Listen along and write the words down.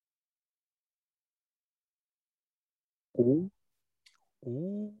Ooh.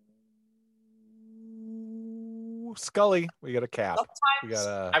 Scully, we got a cap.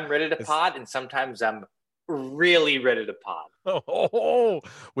 Sometimes I'm ready to pod, and sometimes I'm really ready to pod.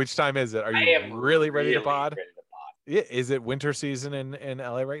 Which time is it? Are you really ready to pod? Ready to pod. Yeah, is it winter season in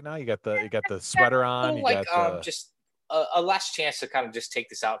LA right now? You got the sweater on. You like got just a last chance to kind of just take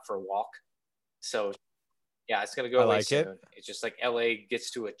this out for a walk. So yeah, it's gonna go away soon. It's just like LA gets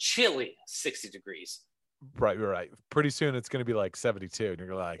to a chilly 60 degrees. Right. Pretty soon it's gonna be like 72, and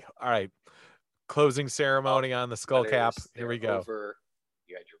you're like, all right, closing ceremony on the skull cap. Here we go. Over.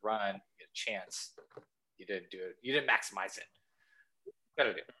 You had your run. You had a chance. You didn't do it. You didn't maximize it.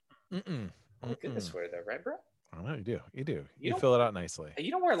 Gotta do. Look at this wear though, right, bro? I know you do. You fill it out nicely. You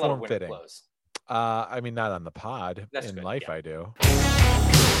don't wear a lot of winter clothes. I mean, not on the pod. That's in good. life, yeah. I do.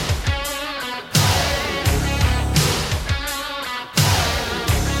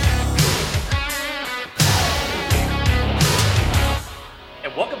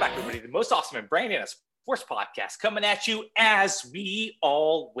 And welcome back, everybody, to the most awesome and brand new sports podcast coming at you as we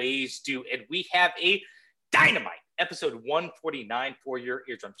always do. And we have a dynamite episode 149 for your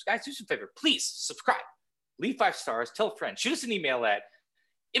eardrums. Guys, do us a favor. Please subscribe. Leave 5 stars. Tell a friend. Shoot us an email at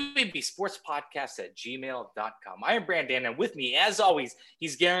mbsportspodcast@gmail.com. I am Brandon, and with me, as always,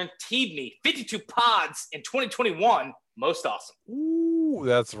 he's guaranteed me 52 pods in 2021. Most awesome. Ooh,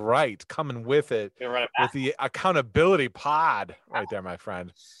 that's right. Coming with it with the accountability pod right there, my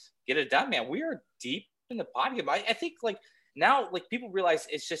friend. Get it done, man. We are deep in the pod game. I think now people realize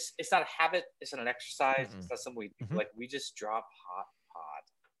it's not a habit. It's not an exercise. It's not something we do. We just drop hot pod.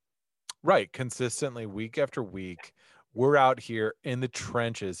 Right. Consistently week after week. We're out here in the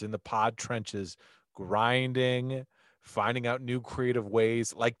trenches, in the pod trenches, grinding, finding out new creative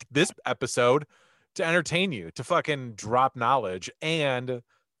ways like this episode to entertain you, to fucking drop knowledge and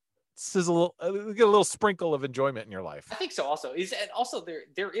sizzle, get a little sprinkle of enjoyment in your life. I think so. Also,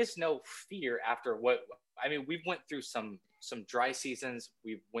 there is no fear after we went through some dry seasons.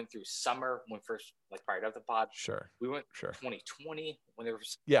 We went through summer when first prior to the pod. Sure. We went 2020 when there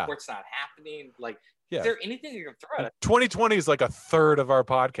was sports not happening. Is there anything you can throw at us? 2020 is like a third of our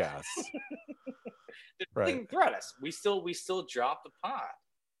podcasts. Right. Throw at us. We still drop the pod.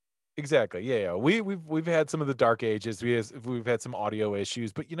 Exactly. Yeah. We've had some of the dark ages. We've had some audio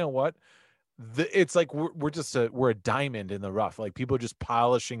issues, but you know what? It's like we're a diamond in the rough. Like people are just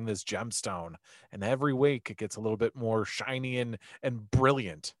polishing this gemstone, and every week it gets a little bit more shiny and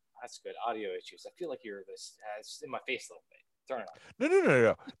brilliant. That's good. Audio issues. I feel like you're it's in my face a little bit.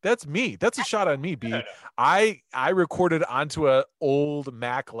 No. That's me. That's a shot on me, B. No. I recorded onto an old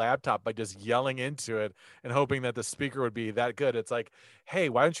Mac laptop by just yelling into it and hoping that the speaker would be that good. It's like, hey,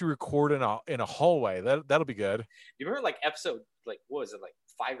 why don't you record in a hallway? That'll be good. You remember episode what was it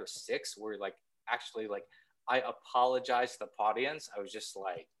 5 or 6 where actually I apologized to the audience. I was just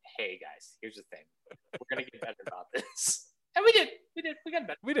like, hey guys, here's the thing. We're gonna get better about this. And we did. We got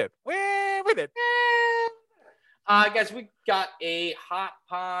better. We did. Guys, we got a hot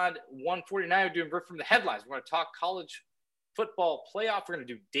pod 149. We're doing riff from the headlines. We're going to talk college football playoff. We're going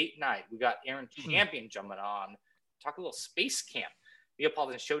to do date night. We got Aaron Champion jumping on. Talk a little space camp.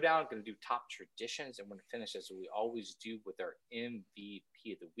 Neapolitan Showdown. Going to do top traditions. And we're going to finish as we always do with our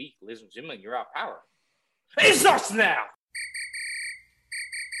MVP of the week. Ladies and gentlemen, you're out power. It starts now.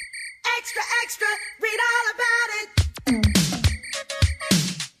 Extra, extra. Read all about it.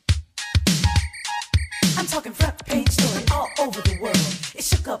 I'm talking front page story all over the world. It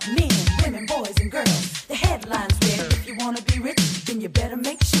shook up men, women, boys, and girls. The headlines read, if you want to be rich, then you better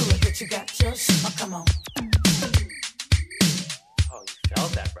make sure that you got your shit. Oh, come on. Oh, you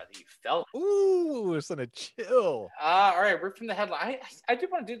felt that, brother. You felt it. Ooh, it's a chill. All right, we're from the headline. I do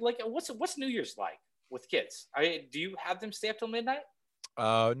want to do what's New Year's like with kids? Do you have them stay up till midnight?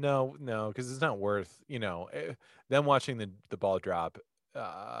 No, because it's not worth, them watching the ball drop.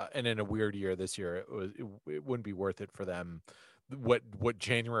 And in a weird year this year, it wouldn't be worth it for them. What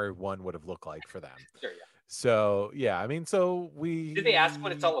January 1 would have looked like for them. Sure, yeah. So yeah, I mean, did they ask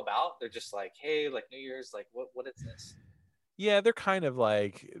what it's all about? They're just like, hey, New Year's, what is this? Yeah, they're kind of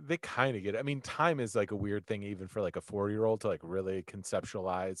they kind of get it. I mean, time is a weird thing, even for a 4-year-old to really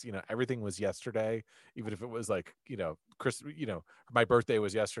conceptualize. Everything was yesterday, even if it was my birthday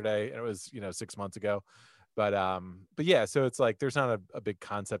was yesterday and it was 6 months ago. But yeah, so it's there's not a big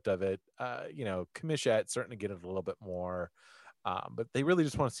concept of it. Commish certainly get it a little bit more, but they really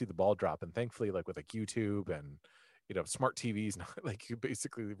just want to see the ball drop. And thankfully, with YouTube and smart TVs, you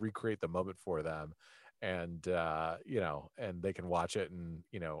basically recreate the moment for them, and and they can watch it and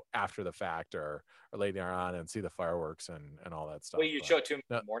after the fact or later on and see the fireworks and all that stuff. Wait, you show it to them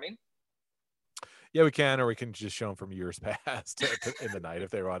in the morning? Yeah, we can, or we can just show them from years past in the night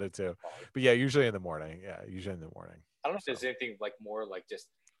if they wanted to. But yeah, usually in the morning. Yeah, usually in the morning. I don't know if there's anything like more like just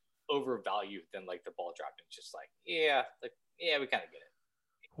overvalued than like the ball dropping. It's just like, yeah, we kind of get it.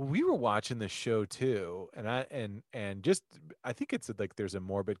 We were watching the show too, and just I think it's like there's a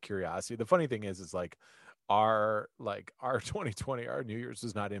morbid curiosity. The funny thing is like our 2020, our New Year's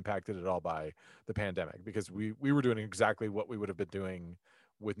was not impacted at all by the pandemic because we were doing exactly what we would have been doing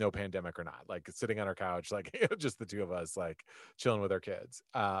with no pandemic or not, like sitting on our couch, like just the two of us, like chilling with our kids.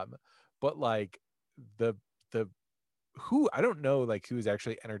 But like the who I don't know like who's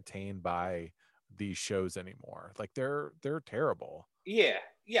actually entertained by these shows anymore. Like they're terrible. Yeah,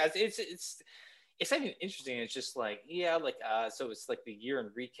 it's not even interesting. It's just like, yeah, like so it's like the year in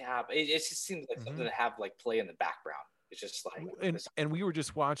recap. It just seems like something to have like play in the background. It's just like, and we were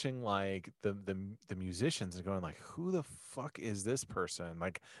just watching like the musicians and going like, who the fuck is this person?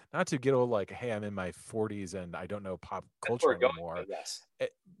 Like, not to get old, like, hey, I'm in my 40s and I don't know pop culture anymore. Yes,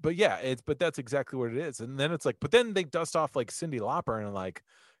 but yeah, but that's exactly what it is. And then it's like, but then they dust off like Cyndi Lauper and like,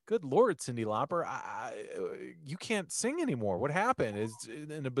 good Lord, Cyndi Lauper, you can't sing anymore. What happened? Is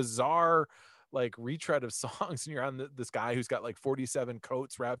in a bizarre like retread of songs, and you're on this guy who's got like 47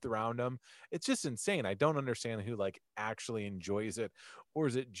 coats wrapped around him. It's just insane. I don't understand who like actually enjoys it, or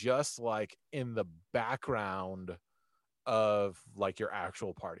is it just like in the background of like your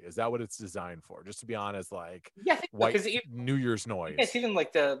actual party? Is that what it's designed for? Just to be honest, like white New Year's noise. It's even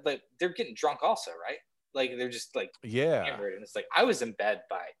like they're getting drunk also, right? Like they're just like hammered, and it's like I was in bed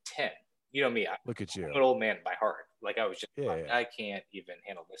by 10. You know me. Look at you. I'm an old man by heart. Like I was just I can't even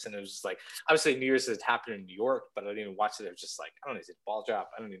handle this. And it was just like obviously New Year's has happened in New York, but I didn't even watch it. It was just like I don't need to ball drop.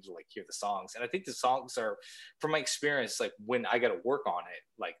 I don't need to like hear the songs. And I think the songs are, from my experience, like when I got to work on it,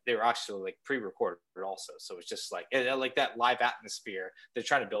 like they were actually like pre-recorded also. So it's just like like that live atmosphere they're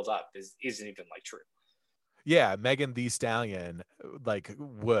trying to build up isn't even like true. Yeah, Megan Thee Stallion like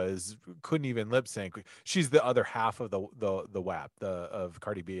couldn't even lip sync. She's the other half of the WAP of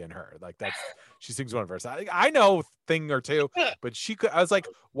Cardi B and her. Like that's she sings one verse. I know a thing or two, but she could. I was like,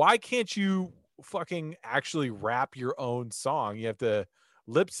 why can't you fucking actually rap your own song? You have to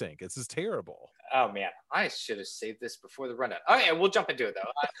lip sync. This is terrible. Oh man, I should have saved this before the rundown. Oh yeah, we'll jump into it though.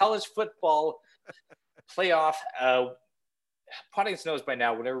 College football playoff. Audience knows by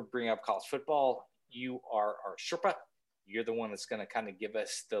now. Whenever we bring up college football, you are our Sherpa. You're the one that's going to kind of give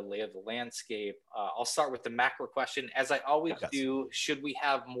us the lay of the landscape. I'll start with the macro question. As I always do, should we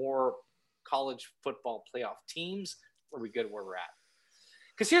have more college football playoff teams? Or are we good where we're at?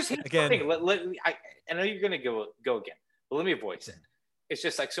 Because here's the thing. I know you're going to go again, but let me voice it. It's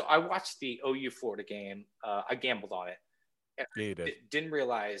just like, so I watched the OU Florida game. I gambled on it. Yeah, you did. Didn't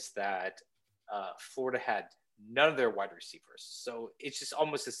realize that Florida had none of their wide receivers. So it's just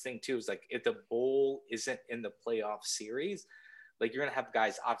almost this thing too. Is like if the bowl isn't in the playoff series, like you're gonna have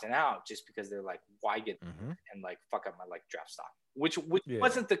guys opting out just because they're like, why get and like fuck up my like draft stock, which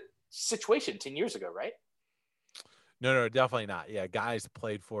wasn't the situation 10 years ago, right? No, definitely not. Yeah, guys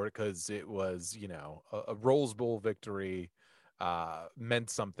played for it because it was, you know, a Rose Bowl victory meant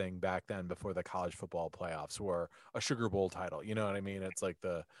something back then before the college football playoffs were a Sugar Bowl title. You know what I mean? It's like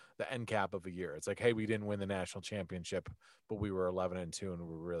the end cap of a year. It's like, hey, we didn't win the national championship, but we were 11-2 and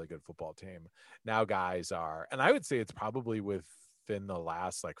we were a really good football team. Now guys are, and I would say it's probably within the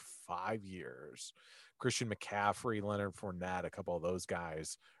last like 5 years, Christian McCaffrey, Leonard Fournette, a couple of those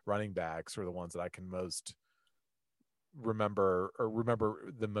guys, running backs, are the ones that I can most remember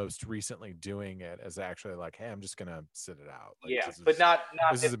the most recently doing it as actually like, hey, I'm just gonna sit it out. Like, but not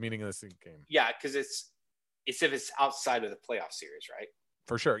this is a meaningless game. Yeah, because it's if it's outside of the playoff series, right?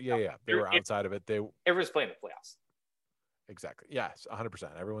 For sure. Yeah. They were outside of it. Everyone's playing the playoffs. Exactly. Yes,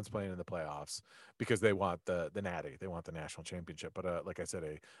 100%. Everyone's playing in the playoffs because they want the natty. They want the national championship. But like I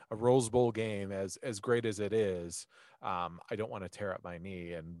said, a Rose Bowl game, as great as it is, I don't want to tear up my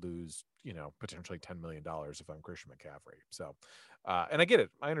knee and lose, you know, potentially $10 million if I'm Christian McCaffrey. So, and I get it.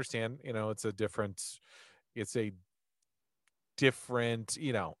 I understand. You know, it's a different, you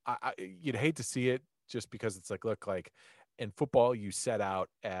know, you'd hate to see it just because it's like, look, like in football, you set out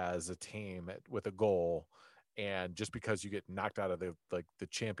as a team with a goal. And just because you get knocked out of the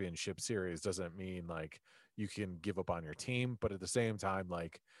championship series doesn't mean like you can give up on your team. But at the same time,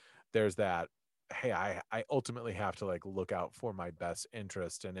 like there's that, hey, I ultimately have to like look out for my best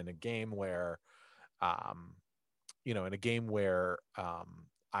interest. And in a game where, you know,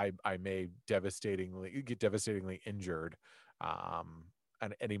 I may get devastatingly injured, at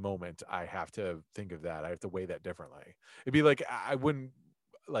any moment, I have to think of that. I have to weigh that differently. It'd be like, I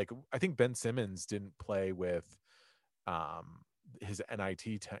think Ben Simmons didn't play with his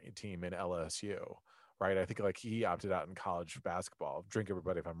team in LSU, right? I think like he opted out in college basketball. Drink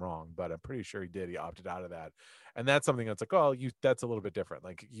everybody if I'm wrong, but I'm pretty sure he did. He opted out of that, and that's something that's like, oh, that's a little bit different.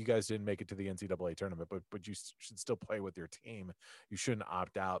 Like you guys didn't make it to the NCAA tournament, but you should still play with your team. You shouldn't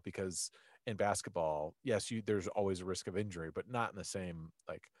opt out because in basketball, yes, there's always a risk of injury, but not in the same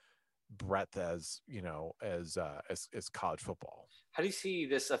like breadth as as college football. How do you see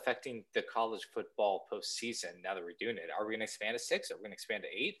this affecting the college football postseason now that we're doing it? Are we going to expand to 6? Are we going to expand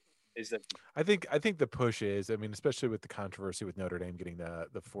to 8? I think the push is, I mean, especially with the controversy with Notre Dame getting the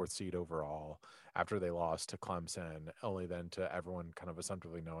 4th seed overall after they lost to Clemson, only then to everyone kind of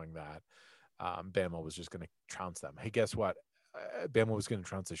assumptively knowing that Bama was just going to trounce them. Hey, guess what? Bama was going to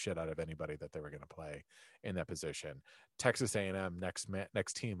trounce the shit out of anybody that they were going to play in that position. Texas A&M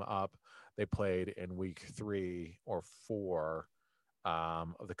next team up, they played in week 3 or 4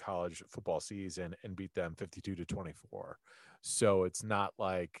 of the college football season and beat them 52-24. So it's not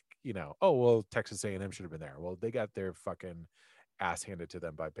like, oh, well, Texas A&M should have been there. Well, they got their fucking ass handed to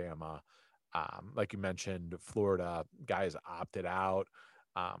them by Bama. Like you mentioned, Florida guys opted out.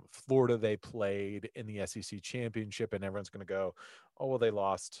 Florida, they played in the SEC championship, and everyone's going to go, oh, well, they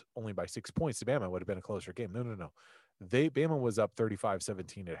lost only by 6 points to Bama. It would have been a closer game. No. Bama was up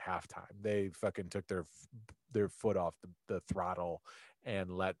 35-17 at halftime. They fucking took their foot off the throttle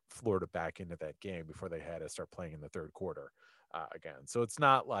and let Florida back into that game before they had to start playing in the third quarter again. So it's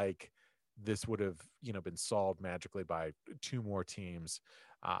not like this would have, been solved magically by 2 more teams.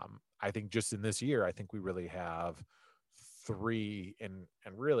 I think just in this year, I think we really have 3 and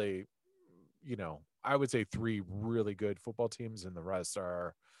really, I would say 3 really good football teams, and the rest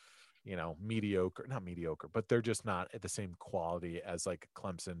are, not mediocre, but they're just not at the same quality as like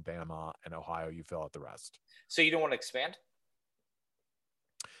Clemson, Bama, and Ohio. You fill out the rest. So you don't want to expand?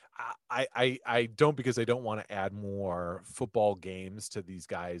 I don't, because I don't want to add more football games to these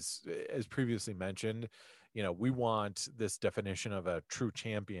guys. As previously mentioned, we want this definition of a true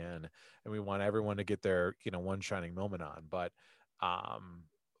champion, and we want everyone to get their, one shining moment on. But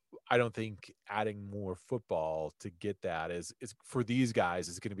I don't think adding more football to get that is for these guys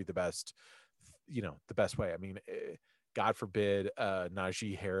is going to be the best, the best way. I mean, God forbid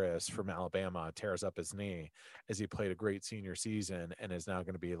Najee Harris from Alabama tears up his knee as he played a great senior season and is now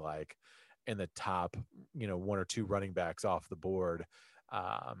going to be like in the top, 1 or 2 running backs off the board,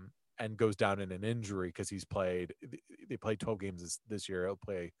 and goes down in an injury because they played 12 games this year. He'll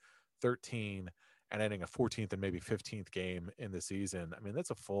play 13 and ending a 14th and maybe 15th game in the season. I mean, that's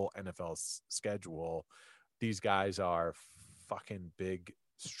a full NFL schedule. These guys are fucking big,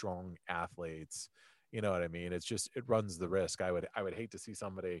 strong athletes. You know what I mean? It's just, it runs the risk. I would hate to see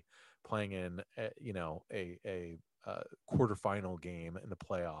somebody playing in, a quarterfinal game in the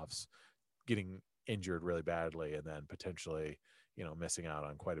playoffs, getting injured really badly, and then potentially, missing out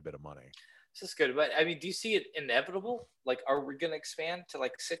on quite a bit of money. This is good. But I mean, do you see it inevitable? Like, are we going to expand to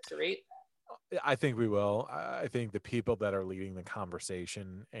like 6 or 8? I think we will. I think the people that are leading the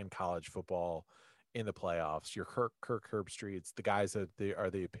conversation in college football in the playoffs, your Kirk Herbstreits, the guys that are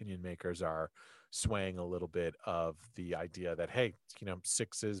the opinion makers, are swaying a little bit of the idea that, hey,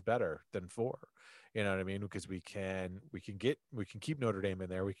 6 is better than 4. You know what I mean? Because we can keep Notre Dame in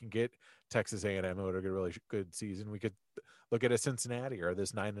there. We can get Texas A&M, who had a really good season. We could look at a Cincinnati or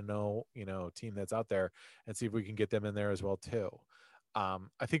this 9-0, team that's out there, and see if we can get them in there as well too.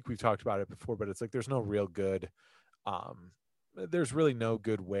 I think we've talked about it before, but it's like there's really no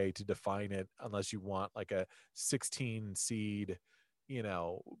good way to define it unless you want like a 16 seed,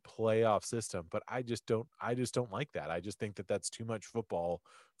 playoff system. But I just don't like that. I just think that that's too much football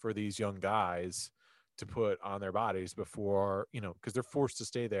for these young guys to put on their bodies before, because they're forced to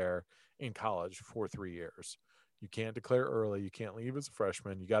stay there in college for 3 years. You can't declare early. You can't leave as a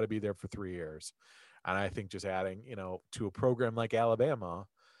freshman. You got to be there for 3 years. And I think just adding, to a program like Alabama,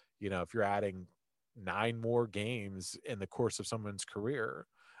 if you're adding 9 more games in the course of someone's career,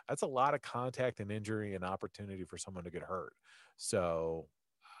 that's a lot of contact and injury and opportunity for someone to get hurt. So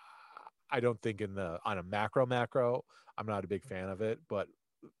I don't think on a macro, I'm not a big fan of it, but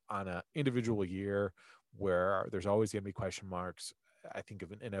on an individual year where there's always going to be question marks, I think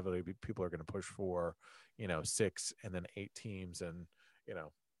inevitably people are going to push for, 6 and then 8 teams, and,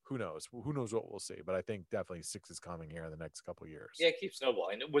 who knows what we'll see. But I think definitely 6 is coming here in the next couple of years. Yeah, it keeps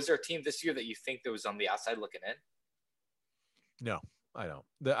snowballing. Was there a team this year that you think that was on the outside looking in? No, I don't.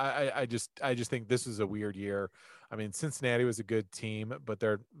 I just think this is a weird year. I mean, Cincinnati was a good team, but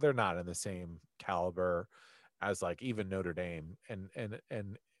they're not in the same caliber as like even Notre Dame and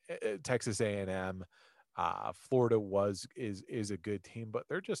Texas A&M. Florida is a good team, but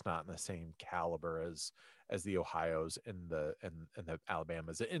they're just not in the same caliber as as the Ohio's and the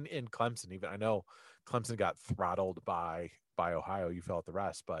Alabamas and in Clemson. Even I know Clemson got throttled by Ohio. You felt the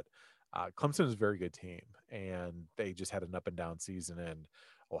rest, but Clemson is a very good team, and they just had an up and down season. And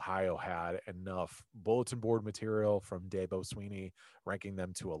Ohio had enough bulletin board material from Dabo Sweeney, ranking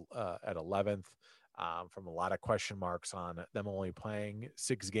them to at 11th. From a lot of question marks on them only playing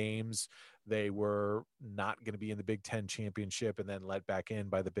 6 games. They were not going to be in the Big Ten championship and then let back in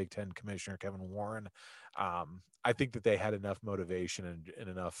by the Big Ten commissioner, Kevin Warren. I think that they had enough motivation and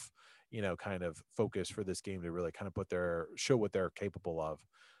enough, kind of focus for this game to really kind of show what they're capable of.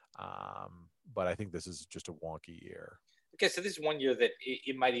 But I think this is just a wonky year. Okay, so this is one year that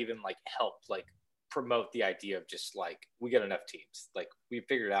it might even help promote the idea of just we got enough teams. We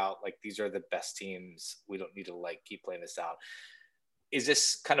figured out these are the best teams. We don't need to keep playing this out. Is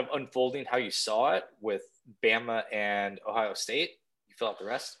this kind of unfolding how you saw it with Bama and Ohio State? You fill out the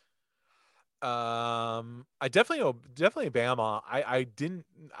rest? I definitely Bama. I didn't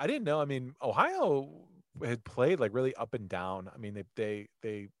know. I mean, Ohio had played really up and down. I mean, they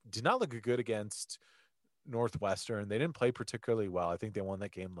did not look good against Northwestern. They didn't play particularly well. I think they won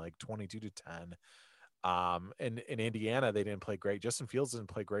that game 22-10. And in Indiana, they didn't play great. Justin Fields didn't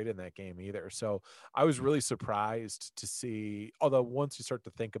play great in that game either. So I was really surprised to see, although once you start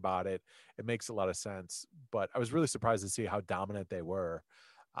to think about it, it makes a lot of sense, but I was really surprised to see how dominant they were.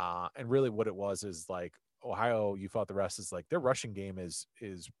 And really what it was is Ohio, you felt the rest is their rushing game is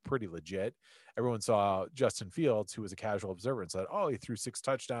pretty legit. Everyone saw Justin Fields, who was a casual observer, and said, "Oh, he threw 6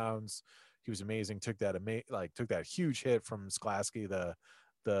 touchdowns. He was amazing." Took that huge hit from Sklasky, the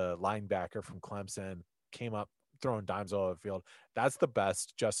linebacker from Clemson, came up throwing dimes all over the field. That's the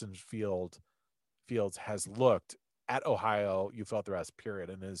best Justin Fields has looked at Ohio. You felt the rest, period,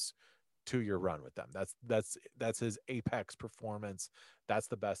 in his 2-year run with them. That's his apex performance. That's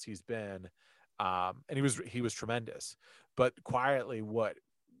the best he's been. And he was tremendous. But quietly, what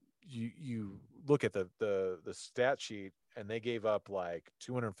you look at the stat sheet, and they gave up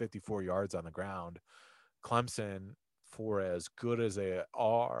 254 yards on the ground. Clemson, for as good as they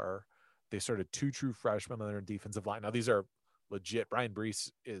are, they started 2 true freshmen on their defensive line. Now these are legit. Brian Brees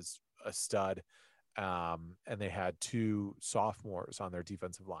is a stud. And they had 2 sophomores on their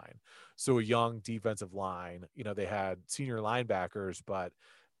defensive line. So a young defensive line, they had senior linebackers, but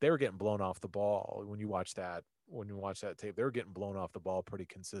they were getting blown off the ball. When you watch that tape, they were getting blown off the ball pretty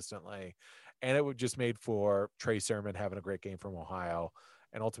consistently. And it would just made for Trey Sermon having a great game from Ohio.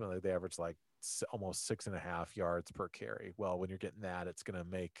 And ultimately they averaged almost 6.5 yards per carry. Well, when you're getting that, it's going to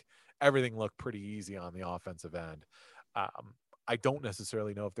make everything look pretty easy on the offensive end. I don't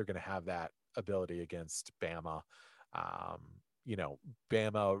necessarily know if they're going to have that ability against Bama.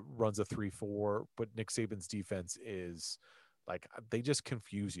 Bama runs a 3-4, but Nick Saban's defense is they just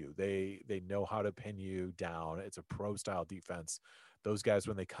confuse you. They know how to pin you down. It's a pro style defense. Those guys,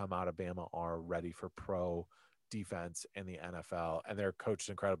 when they come out of Bama, are ready for pro defense in the NFL, and they're coached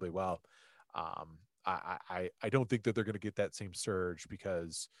incredibly well. I don't think that they're going to get that same surge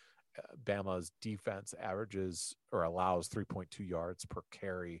because Bama's defense averages or allows 3.2 yards per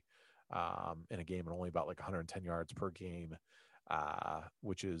carry in a game, and only about 110 yards per game,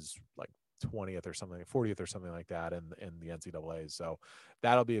 which is 20th or something, 40th or something like that in the NCAA. So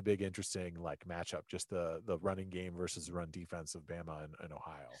that'll be a big interesting matchup, just the running game versus the run defense of Bama and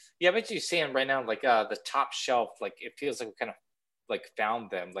Ohio. Yeah, I bet you saying right now the top shelf, it feels like we kind of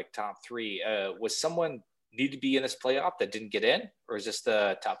found them top 3. Was someone need to be in this playoff that didn't get in, or is this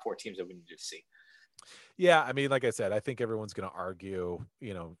the top 4 teams that we need to see? Yeah, I mean, like I said, I think everyone's going to argue,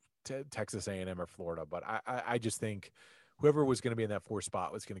 Texas A&M or Florida, but I just think whoever was going to be in that 4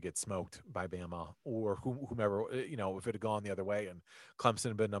 spot was going to get smoked by Bama or whomever, if it had gone the other way and Clemson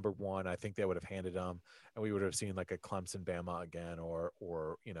had been number 1, I think they would have handed them, and we would have seen a Clemson Bama again, or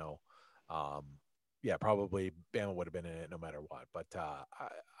probably Bama would have been in it no matter what. But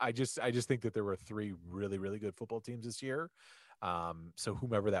I just think that there were 3 really, really good football teams this year. So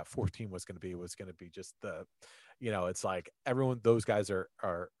whomever that 4th team was going to be just the, it's everyone, those guys are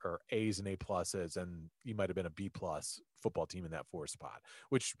A's and A pluses, and you might've been a B plus football team in that 4th spot,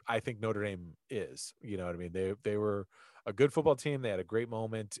 which I think Notre Dame is. You know what I mean? They were a good football team. They had a great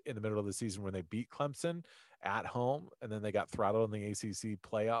moment in the middle of the season when they beat Clemson at home, and then they got throttled in the ACC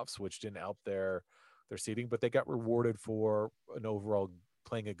playoffs, which didn't help their seeding, but they got rewarded for an overall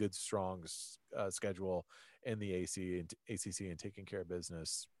playing a good, strong schedule in the ACC and taking care of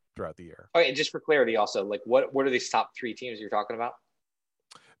business throughout the year. Okay, and just for clarity, also, what are these top 3 teams you're talking about?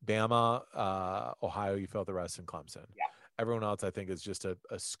 Bama, Ohio, you felt the rest, in Clemson. Yeah. Everyone else, I think, is just a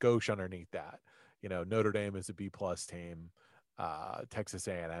skosh underneath that. Notre Dame is a B plus team. Texas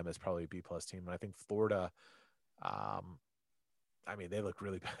A&M is probably a B+ team, and I think Florida. I mean, they look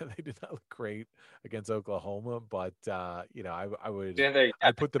really bad. They did not look great against Oklahoma, but I would.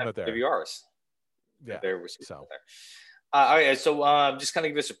 I'd put them at there. WRs. Yeah. So. All right. So just kind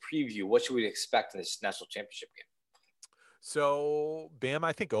of give us a preview. What should we expect in this national championship game? So Bama,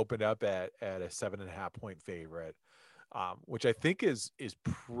 I think, opened up at a 7.5 point favorite, which I think is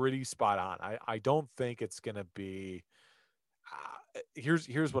pretty spot on. I don't think it's going to be.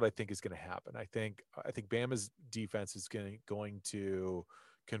 Here's what I think is going to happen. I think Bama's defense is going to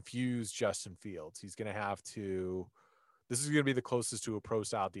confuse Justin Fields. He's going to have to. This is going to be the closest to a pro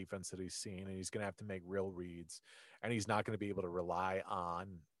style defense that he's seen, and he's going to have to make real reads, and he's not going to be able to rely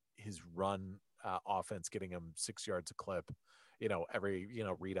on his run offense getting him 6 yards a clip, every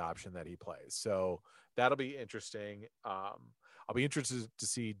read option that he plays. So that'll be interesting. I'll be interested to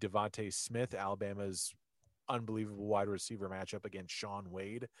see Devontae Smith, Alabama's unbelievable wide receiver matchup against Sean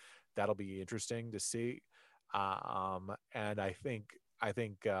Wade. That'll be interesting to see. And I think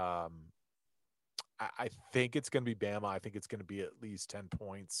it's going to be Bama. I think it's going to be at least 10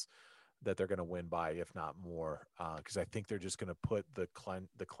 points that they're going to win by, if not more, because I think they're just going to put the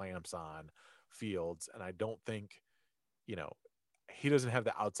clamps on Fields. And I don't think, he doesn't have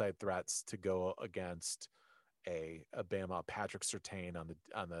the outside threats to go against a Bama, Patrick Surtain on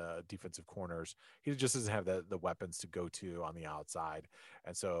the defensive corners. He just doesn't have the weapons to go to on the outside.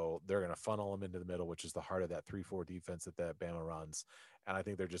 And so they're going to funnel him into the middle, which is the heart of that 3-4 defense that Bama runs. And I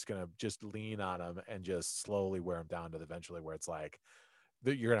think they're just going to just lean on him and just slowly wear him down to eventually where it's like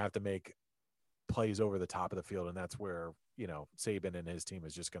you're going to have to make plays over the top of the field. And that's where, Saban and his team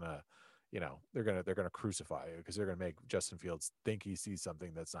is just going to, they're going to crucify you because they're going to make Justin Fields think he sees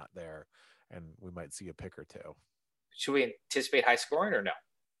something that's not there. And we might see a pick or two. Should we anticipate high scoring or no?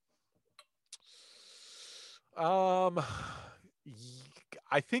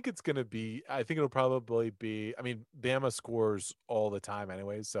 I think it's going to be, I think it'll probably be, Bama scores all the time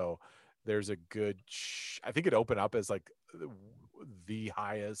anyway. So there's a good, I think it opened up as like the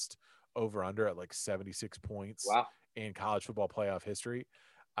highest over under at like 76 points in college football playoff history.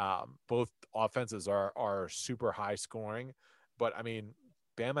 Both offenses are super high scoring, but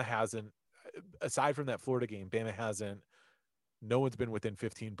Bama hasn't, aside from that Florida game, no one's been within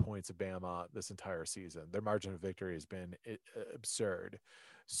 15 points of Bama this entire season. Their margin of victory has been absurd.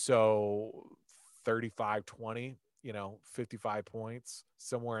 So 35-20, 55 points,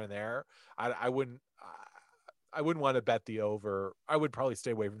 somewhere in there. I wouldn't want to bet the over. I would probably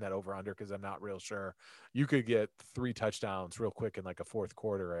stay away from that over under because I'm not real sure. You could get 3 touchdowns real quick in like a fourth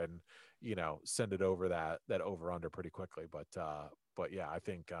quarter and, send it over that over under pretty quickly. But yeah, I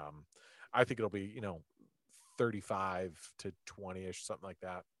think it'll be, 35-20-ish, something like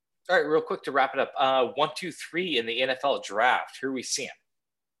that. All right, real quick to wrap it up. 1, 2, 3 in the NFL draft. Who are we seeing?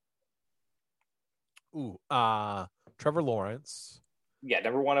 Trevor Lawrence. Yeah,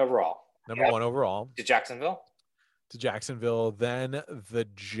 number 1 overall. Number 1 overall. To Jacksonville. Then the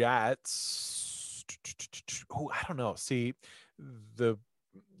Jets. I don't know. See, if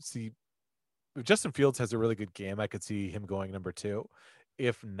Justin Fields has a really good game, I could see him going number 2.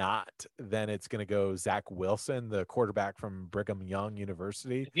 If not, then it's going to go Zach Wilson, the quarterback from Brigham Young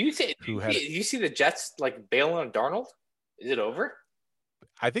University. You see the Jets like bailing on Darnold? Is it over?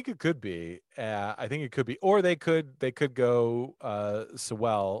 I think it could be. Or they could go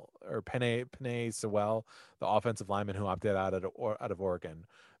Sewell or Penei Sewell, the offensive lineman who opted out of Oregon.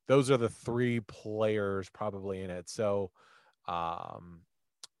 Those are the 3 players probably in it. So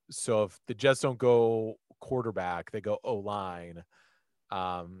if the Jets don't go quarterback, they go O-line.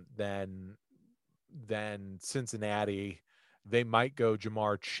 Then Cincinnati, they might go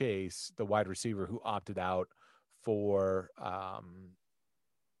Jamar Chase, the wide receiver who opted out for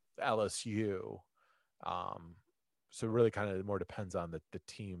LSU. So it really kind of more depends on the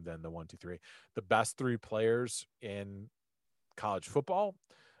team than the 1, 2, 3. The best 3 players in college football,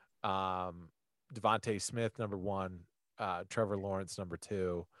 Devontae Smith, number 1, Trevor Lawrence, number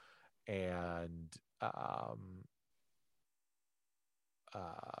 2, and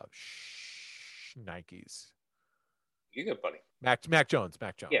Nikes. You're good, buddy. Mac Jones.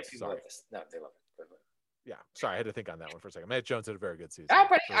 Yeah, people love this. No, they love it. Yeah, sorry, I had to think on that one for a second. Matt Jones had a very good season.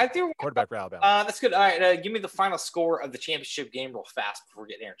 But I do quarterback for Alabama. That's good. All right, give me the final score of the championship game real fast before we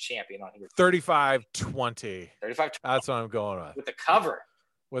get Aaron Champion on here. 35-20. 35-20. That's what I'm going with the cover.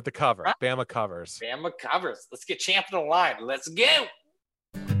 Right? Bama covers. Let's get Champion on the line. Let's go.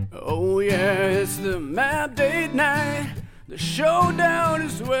 Oh yeah, it's the Map Date Night. The showdown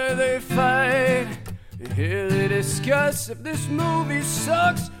is where they fight. Here they discuss if this movie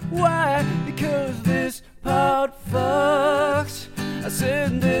sucks. Why? Because this part fucks. I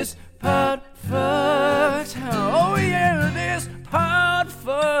said this part fucks. Oh yeah, this part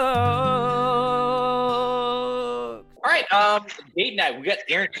fucks. All right, date night. We got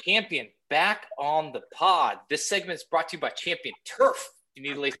Aaron Champion back on the pod. This segment is brought to you by Champion Turf. If you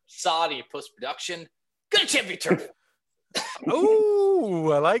need to lay sod in your post-production, go to Champion Turf.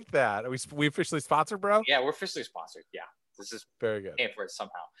 Ooh, I like that. Are we officially sponsored, bro? Yeah, we're officially sponsored. Yeah, this is Very good. paying for it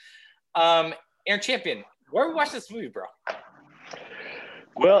somehow. Aaron Champion, where are we watching this movie, bro?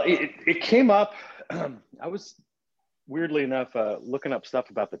 Well, it came up. I was weirdly enough looking up stuff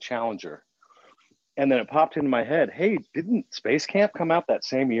about the Challenger, and then it popped into my head. Hey, didn't Space Camp come out that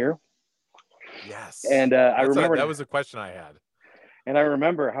same year? Yes. And I remember that was a question I had. And I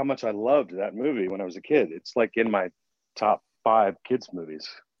remember how much I loved that movie when I was a kid. It's like in my top 5 kids movies.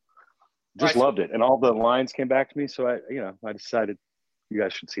 Just loved it, and all the lines came back to me. So I decided you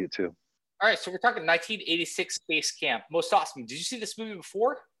guys should see it too. All right, so we're talking 1986 Space Camp. Most awesome. Did you see this movie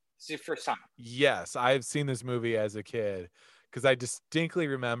before? This is your first time. Yes, I've seen this movie as a kid because I distinctly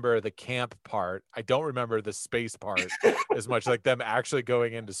remember the camp part. I don't remember the space part as much, like them actually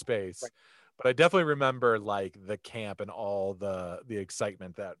going into space. Right. But I definitely remember like the camp and all the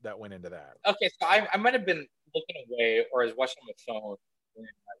excitement that went into that. Okay, so I might have been looking away or I was watching my phone.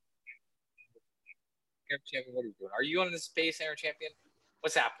 Aaron Champion, what are you doing? Are you on the space, Aaron Champion?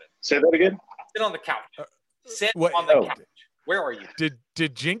 What's happening? Say that again. Sit on the couch. Sit on the couch. Where are you? Did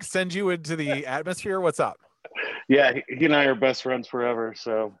Jinx send you into the atmosphere? What's up? Yeah, he and I are best friends forever.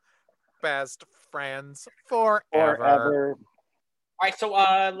 So best friends forever. Forever. All right, so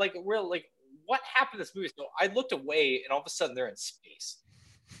what happened in this movie? So I looked away, and all of a sudden they're in space.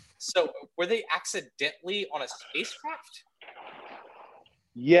 So were they accidentally on a spacecraft?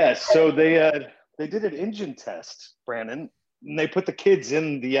 Yes. So they did an engine test, Brandon, and they put the kids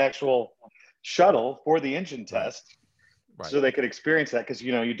in the actual shuttle for the engine test, so they could experience that. Because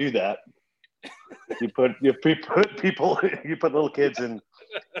you do that. You put little kids in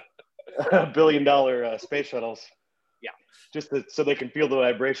 $1 billion space shuttles. Yeah. Just so they can feel the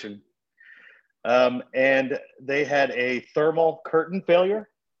vibration. And they had a thermal curtain failure,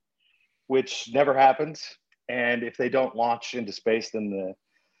 which never happens. And if they don't launch into space, then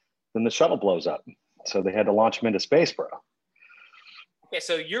the shuttle blows up. So they had to launch them into space, bro. Okay,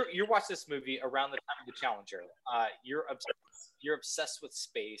 so you're watching this movie around the time of the Challenger. You're obsessed with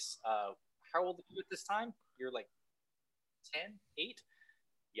space. How old are you at this time? You're like 10, 8?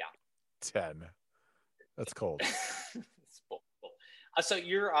 Yeah. 10. That's cold. It's cool. So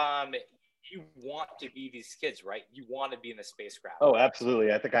you want to be these kids, right? You want to be in the spacecraft. Oh,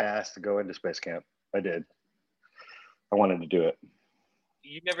 absolutely. I think I asked to go into space camp. I did. I wanted to do it.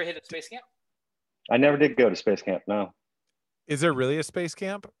 You never hit a space camp? I never did go to space camp, no. Is there really a space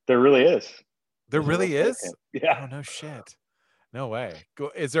camp? There really is. There really is? Yeah. Oh, no shit. No way.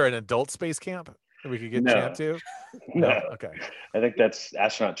 Is there an adult space camp that we could get Champ to? No. Okay. I think that's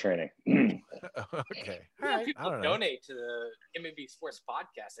astronaut training. Okay. All right. People donate to the MMB Sports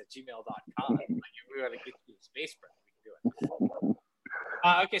Podcast at gmail.com. Like, we want to get you a space breath. We can do it.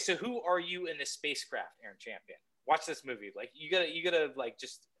 Okay, so who are you in this spacecraft, Aaron Champion? Watch this movie. Like you gotta like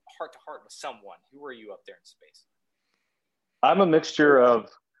just heart to heart with someone. Who are you up there in space? I'm a mixture of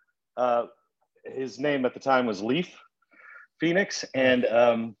his name at the time was Leaf Phoenix and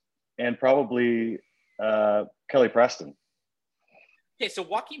probably Kelly Preston. Okay, so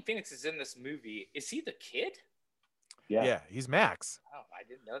Joaquin Phoenix is in this movie. Is he the kid? Yeah, he's Max. Oh, I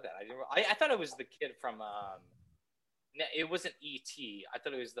didn't know that. I thought it was the kid from it wasn't E.T. I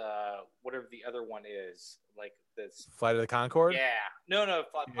thought it was whatever the other one is, like this Flight of the Conchord. Yeah, no,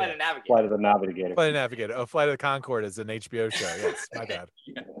 Flight of Navigator. Flight of the Navigator. Flight of Navigator. Oh, Flight of the Conchord is an HBO show. Yes, my bad.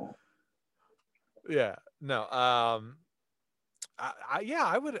 Yeah, no. I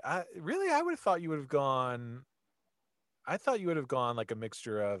would have thought you would have gone. I thought you would have gone like a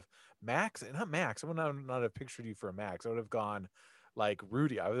mixture of Max and not Max. I would not have pictured you for a Max. I would have gone like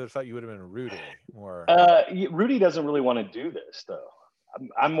Rudy. I would have thought you would have been Rudy more. Rudy doesn't really want to do this though.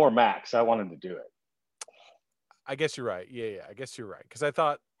 I'm more Max. I wanted to do it. I guess you're right. Yeah. I guess you're right. Because I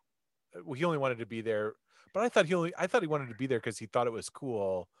thought he only wanted to be there, but I thought he wanted to be there because he thought it was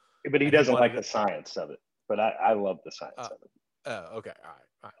cool. But he doesn't like the science of it. But I love the science of it. Oh, okay. All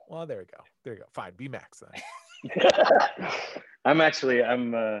right. Well, there we go. Fine. Be Max then. I'm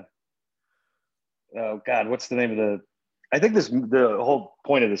oh God, what's the name of I think the whole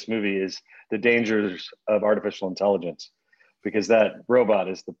point of this movie is the dangers of artificial intelligence, because that robot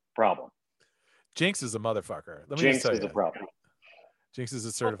is the problem. Jinx is a motherfucker. Jinx is the problem. Jinx is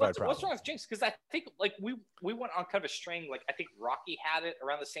a certified problem. What's wrong with Jinx? Because I think like we went on kind of a string. Like I think Rocky had it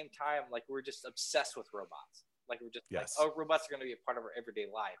around the same time. Like we're just obsessed with robots. Like we're just like, oh, robots are going to be a part of our everyday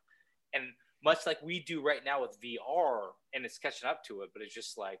life. And much like we do right now with VR, and it's catching up to it, but it's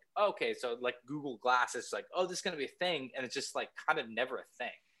just like, okay, so like Google Glass is like, oh, this is going to be a thing, and it's just like kind of never a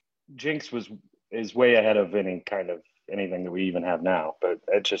thing. Jinx is way ahead of anything that we even have now, but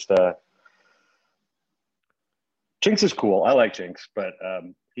it's just Jinx is cool. I like Jinx, but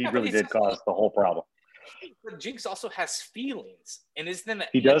he really did cause the whole problem. But Jinx also has feelings, and isn't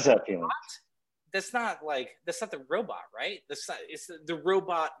he does have feelings? That's not the robot, right? It's the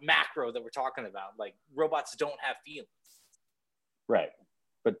robot macro that we're talking about. Like robots don't have feelings. Right.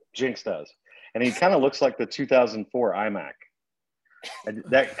 But Jinx does. And he kind of looks like the 2004 iMac.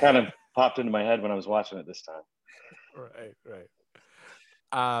 That kind of popped into my head when I was watching it this time. Right.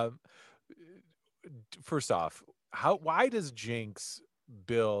 First off, why does Jinx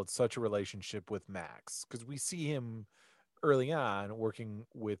build such a relationship with Max? Because we see him early on working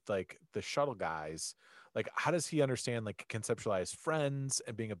with like the shuttle guys. Like how does he understand like conceptualize friends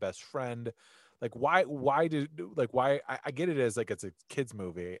and being a best friend? Like why I get it as like it's a kids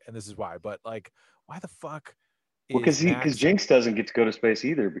movie and this is why, but like why the fuck because Jinx doesn't get to go to space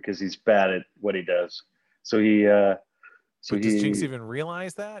either because he's bad at what he does. So does Jinx even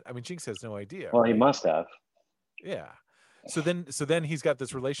realize that? I mean, Jinx has no idea. Well, right? He must have. Yeah. So then he's got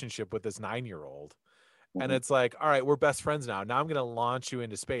this relationship with this 9-year-old. And it's like, all right, we're best friends now. Now I'm going to launch you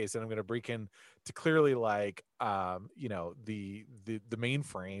into space, and I'm going to break in to clearly like, the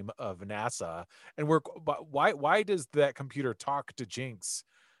mainframe of NASA. And why does that computer talk to Jinx?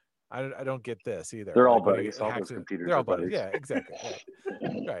 I don't get this either. They're all buddies. All those computers. They're all buddies. Yeah, exactly.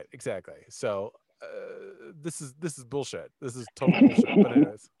 Right, exactly. So this is bullshit. This is total bullshit. But it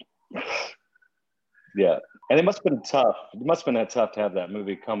is. Yeah, and it must have been tough. It must have been that tough to have that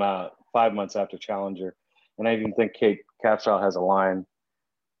movie come out 5 months after Challenger. And I even think Kate Capshaw has a line,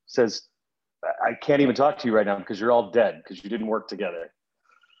 says, I can't even talk to you right now because you're all dead because you didn't work together.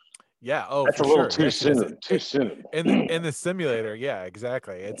 Yeah. Oh, that's a little too soon. Too soon. In the simulator. Yeah,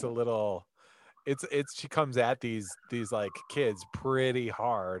 exactly. It's a little, she comes at these like kids pretty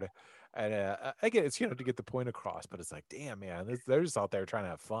hard. And again, it's, to get the point across, but it's like, damn, man, they're just out there trying to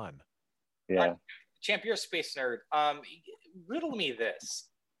have fun. Yeah. Champ, you're a space nerd. Riddle me this.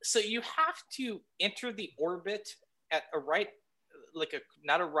 So you have to enter the orbit at a right,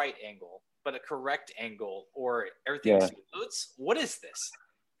 not a right angle, but a correct angle, or everything explodes. What is this?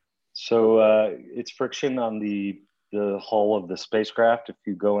 So it's friction on the hull of the spacecraft. If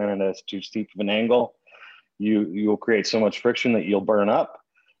you go in at too steep of an angle, you'll create so much friction that you'll burn up.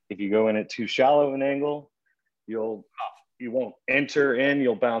 If you go in at too shallow of an angle, you won't enter in.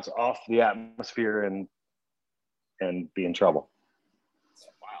 You'll bounce off the atmosphere and be in trouble.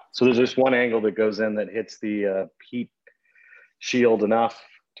 So there's just one angle that goes in that hits the heat shield enough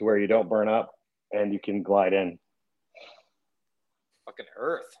to where you don't burn up and you can glide in. Fucking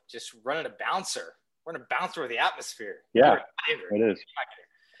Earth, just running a bouncer. We're going to bounce over the atmosphere. Yeah, it is.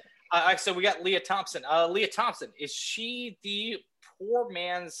 So we got Leah Thompson. Leah Thompson, is she the poor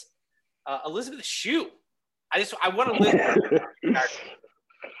man's Elizabeth Shue? I want to live. Am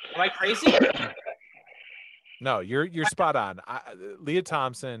I crazy? No, you're spot on. Leah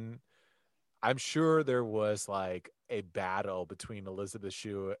Thompson, I'm sure there was like a battle between Elizabeth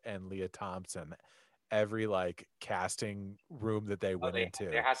Shue and Leah Thompson every like casting room that they went into.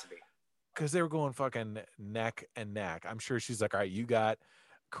 There has to be. Because they were going fucking neck and neck. I'm sure she's like, all right, you got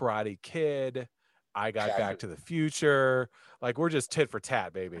Karate Kid. I got Back to the Future. Like, we're just tit for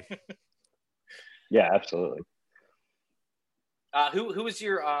tat, baby. Yeah, absolutely. Who's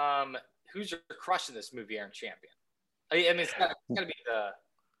your crush in this movie, Aaron Champion? I mean, it's gotta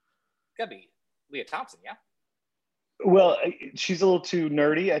be Leah Thompson, yeah. Well, she's a little too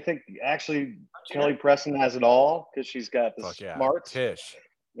nerdy. I think actually Kelly Preston has it all because she's got the smarts, Tish,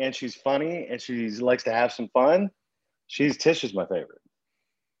 and she's funny, and she likes to have some fun. Tish is my favorite.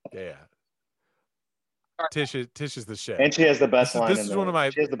 Yeah. Tish is the shit, and she has the best line. She has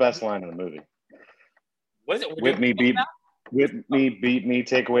the best line in the movie. What is it? Whip me, beat me,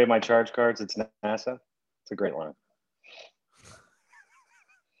 take away my charge cards. It's NASA. It's a great line.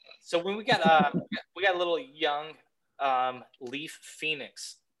 So when we got a little young Leaf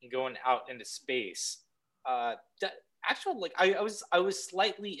Phoenix going out into space, I was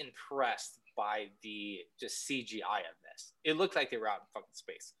slightly impressed by the just CGI of this. It looked like they were out in fucking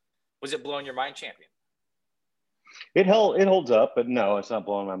space. Was it blowing your mind, Champion? It holds up, but no, it's not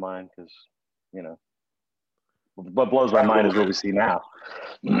blowing my mind because what blows my mind is what we see now.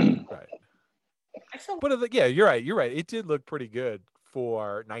 Right. But yeah, you're right. It did look pretty good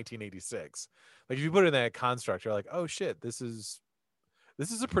for 1986. Like if you put it in that construct, you're like, oh shit, this is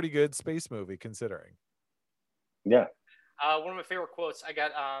a pretty good space movie considering. Yeah. One of my favorite quotes I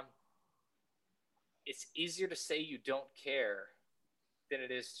got. It's easier to say you don't care than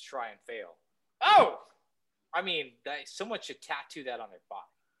it is to try and fail. Oh, I mean, someone should tattoo that on their body.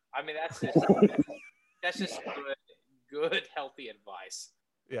 I mean, that's just good, healthy advice.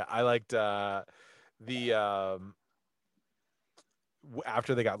 Yeah, I liked after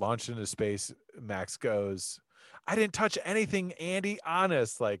they got launched into space, Max goes, I didn't touch anything, Andy,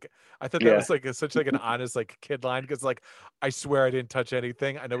 honest. Like I thought that was like such like an honest like kid line, because like I swear I didn't touch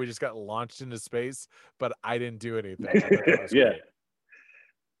anything. I know we just got launched into space, but I didn't do anything. I thought that was great.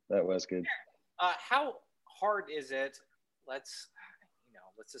 That was good. How hard is it? Let's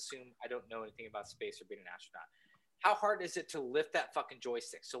assume I don't know anything about space or being an astronaut. How hard is it to lift that fucking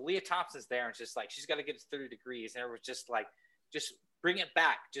joystick? So Leah Thompson's there and it's just like she's got to get it 30 degrees, and it was just like, just bring it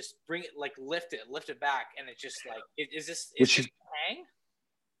back, just bring it, like lift it back, and it's just like, is this hang?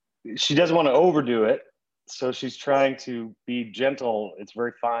 She doesn't want to overdo it, so she's trying to be gentle. It's a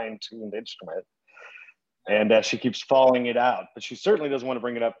very fine-tuned instrument, and she keeps falling it out, but she certainly doesn't want to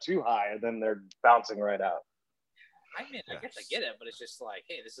bring it up too high, and then they're bouncing right out. I mean, I guess I get it, but it's just like,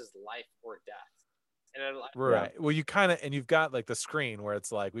 hey, this is life or death. And right. Well, you kind of, and you've got like the screen where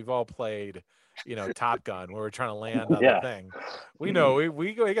it's like we've all played, Top Gun, where we're trying to land on the thing. We know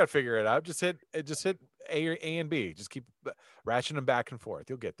we got to figure it out. Just hit A and B. Just keep ratcheting them back and forth.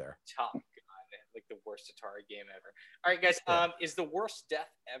 You'll get there. Top Gun, like the worst Atari game ever. All right, guys. Is the worst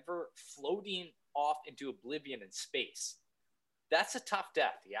death ever floating off into oblivion in space? That's a tough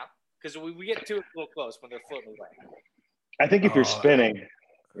death, yeah. Because we get to it a little close when they're floating away. I think if you're spinning,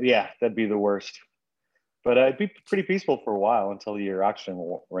 that'd be the worst. But it'd be pretty peaceful for a while until your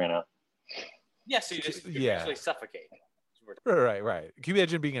oxygen ran out. Yeah, so you just usually suffocate. Right. Can you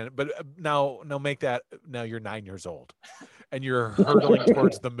imagine being in it? But now make that, now you're 9 years old and you're hurtling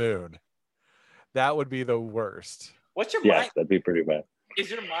towards the moon. That would be the worst. What's your mind? That'd be pretty bad. Is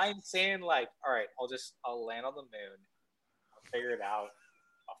your mind saying like, all right, I'll land on the moon. I'll figure it out.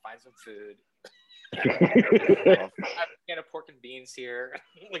 I'll find some food. I have a can of pork and beans here.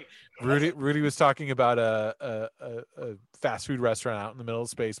 Like, Rudy was talking about a fast food restaurant out in the middle of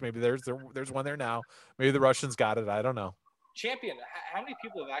space. Maybe there's one there now. Maybe the Russians got it. I don't know. Champion, how many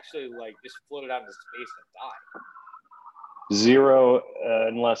people have actually like just floated out into space and died? 0,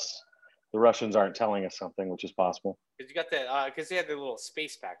 unless the Russians aren't telling us something, which is possible. Because you got that. Because they had the little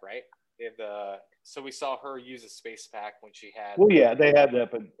space pack, right? They have so we saw her use a space pack when she had. Well, yeah, they had that,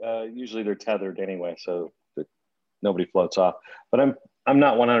 but usually they're tethered anyway, so that nobody floats off. But I'm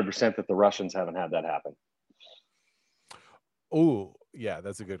not 100% that the Russians haven't had that happen. Oh, yeah,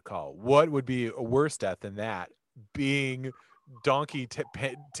 that's a good call. What would be a worse death than that? Being donkey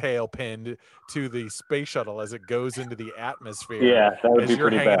tail pinned to the space shuttle as it goes into the atmosphere. Yeah, that would be you're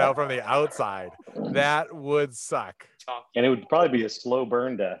pretty hanging bad. out from the outside. That would suck. And it would probably be a slow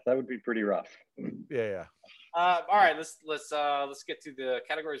burn death. That would be pretty rough. Yeah. All right, let's get to the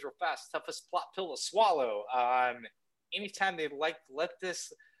categories real fast. Toughest plot pill to swallow. Anytime they let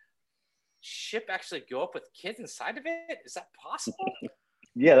this ship actually go up with kids inside of it, is that possible?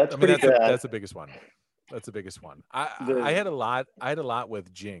 Yeah, that's pretty bad. That's the biggest one. That's the biggest one. I had a lot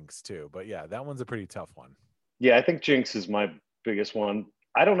with Jinx too, but yeah, that one's a pretty tough one. Yeah, I think Jinx is my biggest one.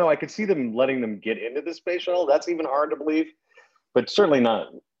 I don't know. I could see them letting them get into the space shuttle. That's even hard to believe, but certainly not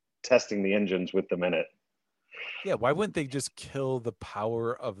testing the engines with them in it. Yeah, why wouldn't they just kill the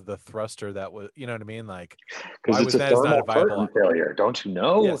power of the thruster that was, you know what I mean? Like, because it's a thermal curtain failure, don't you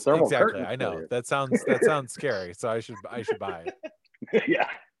know? Yes, exactly. I know. That sounds scary. So I should buy it. Yeah.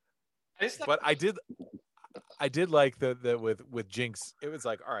 But I did like that with Jinx. It was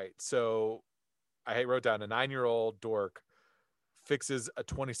like, all right, so I wrote down a 9-year-old dork fixes a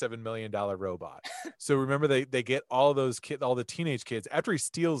 $27 million robot. So remember they get all those kids, all the teenage kids, after he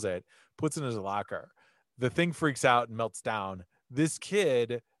steals it, puts it in his locker. The thing freaks out and melts down. This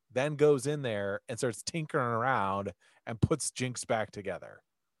kid then goes in there and starts tinkering around and puts Jinx back together.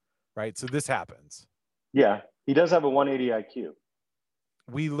 Right? So this happens. Yeah, he does have a 180 IQ.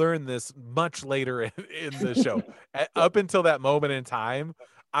 We learn this much later in the show. Up until that moment in time,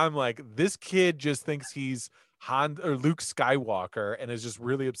 I'm like, this kid just thinks he's Luke Skywalker and is just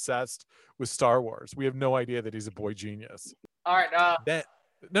really obsessed with Star Wars. We have no idea that he's a boy genius. All right.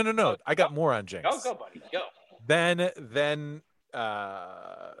 No. I got more on Jinx. Go, buddy. Go. Then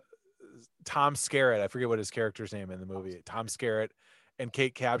Tom Skerritt, I forget what his character's name in the movie. Tom Skerritt and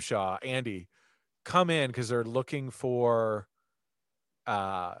Kate Capshaw, Andy, come in because they're looking for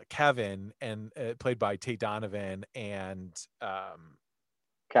Kevin, and played by Tate Donovan, and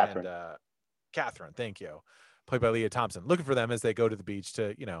Catherine. Catherine, thank you, played by Leah Thompson, looking for them as they go to the beach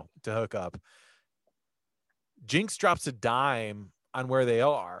to hook up. Jinx drops a dime on where they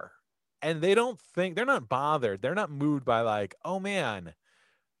are, and they're not bothered. They're not moved by like, oh man,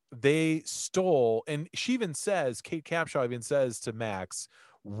 they stole. And she even says, Kate Capshaw even says to Max,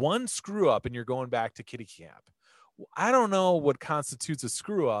 one screw up and you're going back to kitty camp. I don't know what constitutes a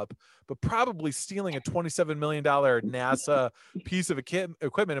screw up, but probably stealing a $27 million NASA piece of equipment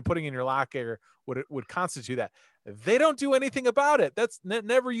and putting it in your locker would constitute that. They don't do anything about it. That's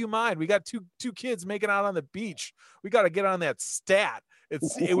never you mind. We got two kids making out on the beach. We got to get on that stat.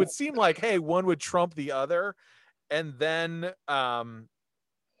 It would seem like, hey, one would trump the other. And then, and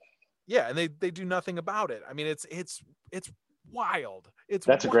they do nothing about it. I mean, it's wild.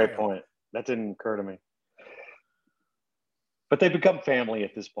 That's a great point. That didn't occur to me. But they become family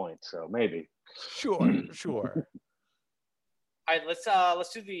at this point, so maybe. Sure. All right,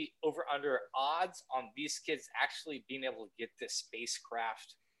 let's do the over/under odds on these kids actually being able to get this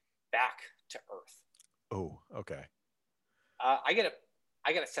spacecraft back to Earth. Oh, okay. I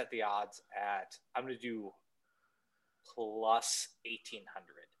gotta set the odds at, I'm gonna do plus 1,800.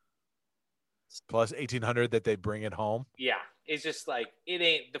 Plus 1,800 that they bring it home. Yeah, it's just like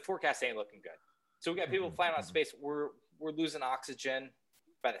the forecast ain't looking good. So we got people flying out of space. We're losing oxygen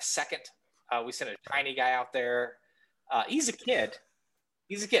by the second. We sent a tiny guy out there. He's a kid.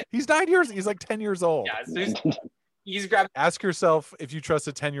 He's 9 years. He's like 10 years old. Yeah, he's grabbing. Ask yourself if you trust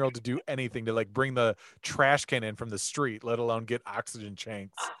a 10-year-old to do anything to like bring the trash can in from the street, let alone get oxygen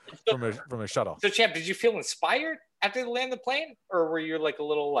tanks from a shuttle. So, Champ, did you feel inspired after they landed the plane, or were you like a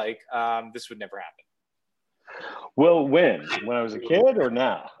little like this would never happen? Well, when I was a kid or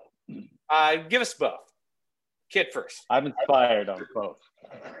now? Give us both. Kid first. I'm inspired on both.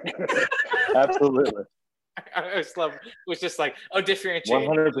 Absolutely. I always love. It was just like, differentiate.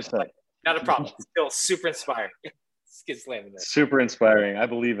 100%. Not a problem. Still super inspiring. This kid's landing there. Super inspiring. I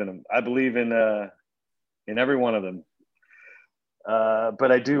believe in them. I believe in every one of them.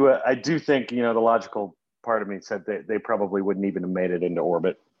 But I do think, the logical part of me said they probably wouldn't even have made it into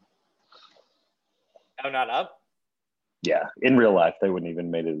orbit. Oh, not up? Yeah, in real life, they wouldn't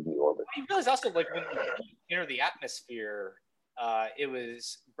even made it in the orbit. You realize also, like, when you enter the atmosphere, it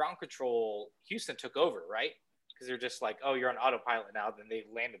was ground control. Houston took over, right? Because they're just like, oh, you're on autopilot now. Then they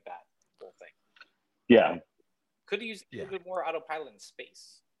landed that whole thing. Yeah. Could have used a little bit more autopilot in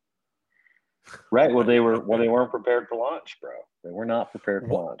space. Right. Well, they weren't prepared for launch, bro. They were not prepared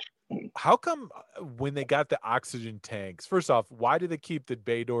for launch. How come when they got the oxygen tanks? First off, why do they keep the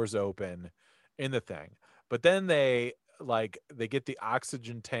bay doors open in the thing? But then they get the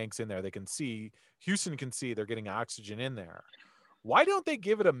oxygen tanks in there. They can see, Houston can see they're getting oxygen in there. Why don't they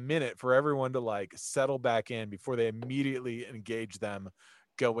give it a minute for everyone to like settle back in before they immediately engage them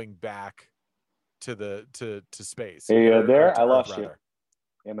going back to space? Hey, there, I lost you.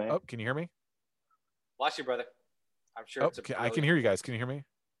 Hey, man. Oh, can you hear me? Lost you, brother. I'm sure. I can hear you guys. Can you hear me?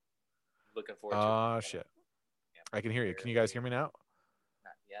 Looking forward to it. Oh, shit. Yeah. I can hear you. Can you guys hear me now?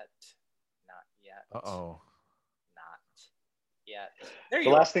 Not yet. Uh-oh. Yet. The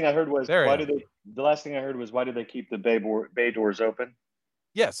last thing I heard was why did they keep the bay doors open?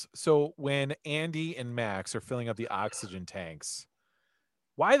 Yes. So when Andy and Max are filling up the oxygen tanks,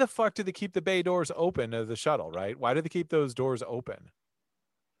 why the fuck do they keep the bay doors open of the shuttle, right? Why do they keep those doors open?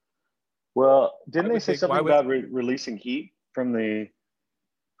 Well, didn't they say something about releasing heat from the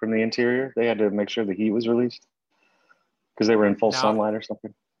interior? They had to make sure the heat was released because they were in full sunlight or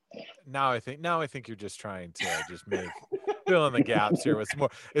something. Now I think you're just trying to just fill in the gaps here with some more.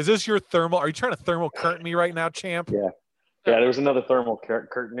 Is this your thermal? Are you trying to thermal curtain me right now, champ? Yeah. There was another thermal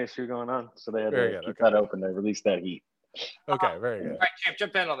curtain issue going on, so they had to keep that open to release that heat. Okay, very good. All right, champ,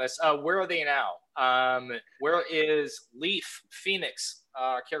 jump in on this. Where are they now? Where is Leaf Phoenix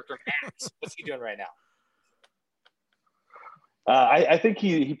character Max? What's he doing right now? I think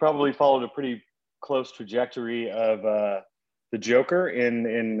he probably followed a pretty close trajectory of the Joker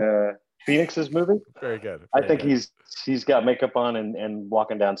in Phoenix's movie. Very good. I think he's got makeup on and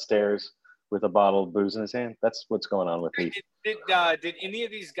walking downstairs with a bottle of booze in his hand. That's what's going on with me. Did any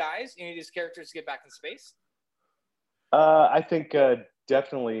of these characters get back in space? I think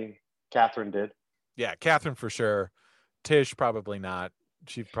definitely Catherine did. Yeah, Catherine for sure. Tish probably not.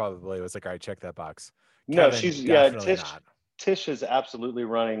 She probably was like, all right, check that box. No, Kevin, Tish is absolutely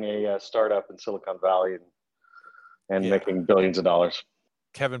running a startup in Silicon Valley and Yeah. making billions of dollars.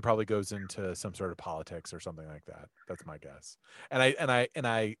 Kevin probably goes into some sort of politics or something like that. That's my guess. And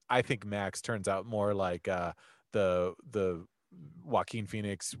I think Max turns out more like the Joaquin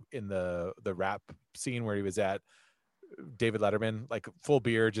Phoenix in the rap scene where he was at David Letterman, like full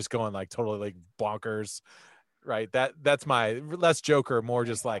beard, just going like totally like bonkers. Right. That's my less Joker, more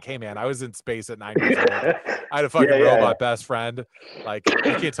just like, hey man, I was in space at 9 years old. I had a fucking robot best friend. Like,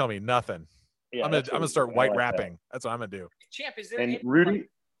 you can't tell me nothing. Yeah, I'm gonna start white like rapping. That's what I'm gonna do. Champ, is there And any,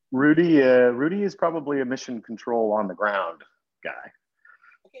 Rudy is probably a mission control on the ground guy.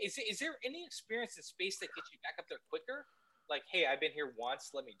 okay, is there any experience in space that gets you back up there quicker? Like, hey, I've been here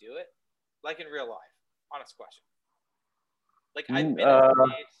once, let me do it. Like in real life, honest question. Like I've been in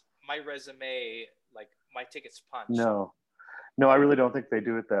space, my resume, like my ticket's punched. No, I really don't think they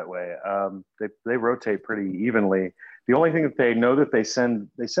do it that way. They rotate pretty evenly. The only thing that they know that they sent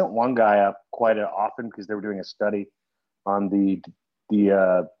one guy up quite often because they were doing a study on the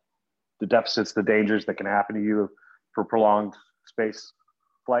deficits, the dangers that can happen to you for prolonged space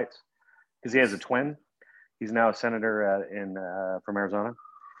flights. Because he has a twin. He's now a senator from Arizona,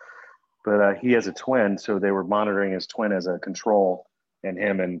 but he has a twin, so they were monitoring his twin as a control and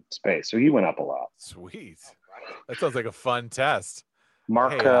him in space. So he went up a lot. Sweet. That sounds like a fun test.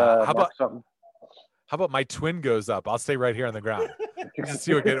 Mark, hey, how about my twin goes up? I'll stay right here on the ground. Just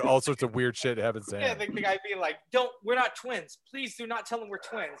see what get all sorts of weird shit happens to him. Yeah, the guy being like, we're not twins. Please do not tell them we're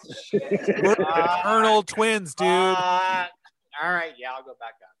twins. We're eternal twins, dude. All right, yeah, I'll go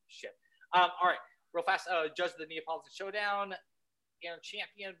back up. Shit. All right, real fast. Judge of the Neapolitan Showdown, Aaron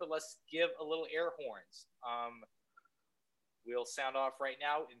Champion, but let's give a little air horns. We'll sound off right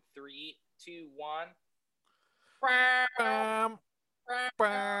now in 3, 2, 1. 3 out of 5.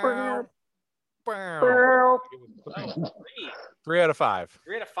 3 out of 5.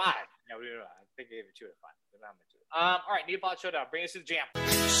 No, I think I gave it 2 out of 5. But not meant to. All right, Neapolitan Showdown. Bring us to the jam.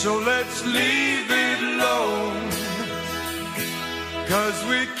 So let's leave it alone, 'cause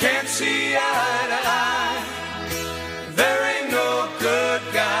we can't see eye to eye. There ain't no good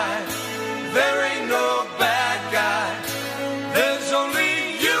guy, there ain't no bad guy. There's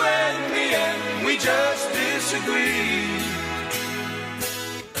only you and me, and we just disagree.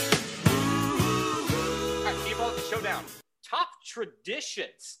 All right, Neapolitan Showdown. Top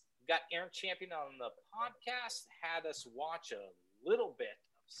traditions. We got Aaron Champion on the podcast. Had us watch a little bit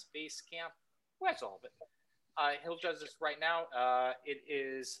of Space Camp. Well, that's all of it. He'll judge this right now. It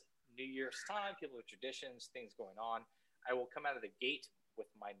is New Year's time. People with traditions, things going on. I will come out of the gate with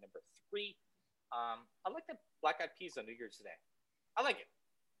my number 3. I like the Black Eyed Peas on New Year's Day. I like it.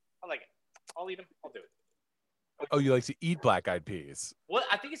 I'll eat them. I'll do it. Oh, you like to eat Black Eyed Peas? Well,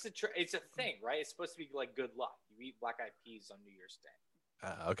 I think it's a thing, right? It's supposed to be like good luck. You eat Black Eyed Peas on New Year's Day.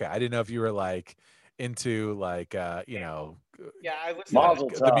 Okay, I didn't know if you were like into like I listen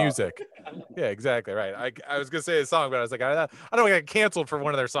to the music. Yeah, exactly right. I was gonna say a song, but I was like, I don't get canceled for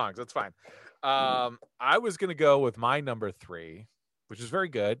one of their songs. That's fine. I was gonna go with my number 3, which is very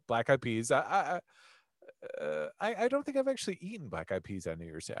good. Black Eyed Peas. I don't think I've actually eaten Black Eyed Peas on New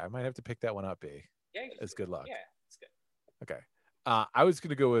Year's Day. I might have to pick that one up. It's good luck. Yeah, it's good. Okay. I was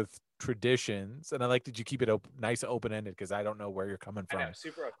gonna go with traditions, and I like that you keep it nice open ended because I don't know where you're coming from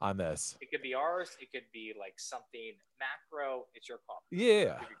super open on this. It could be ours. It could be like something macro. It's your call.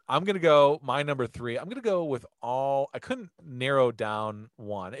 Yeah, I'm gonna go my number 3. I'm gonna go with all. I couldn't narrow down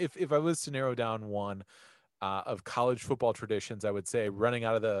one. If I was to narrow down one of college football traditions, I would say running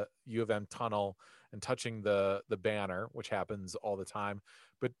out of the U of M tunnel and touching the banner, which happens all the time.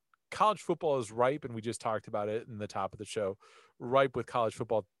 But college football is ripe, and we just talked about it in the top of the show. Ripe with college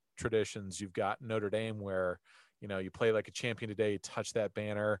football traditions. You've got Notre Dame where you play like a champion today, touch that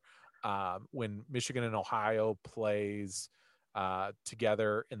banner. When Michigan and Ohio plays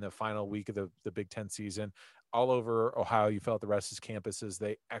together in the final week of the Big Ten season, all over Ohio, you fill out the rest of his campuses,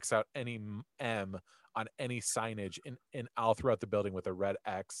 they X out any M on any signage in all throughout the building with a red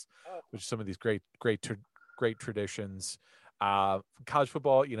X, which is some of these great traditions. College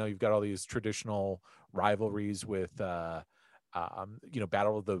football, you've got all these traditional rivalries with battle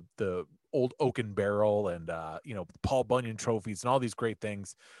of the old Oaken Barrel and Paul Bunyan trophies and all these great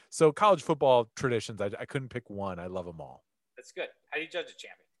things. So college football traditions, I couldn't pick one. I love them all. That's good. How do you judge a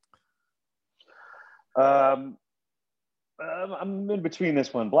champion? I'm in between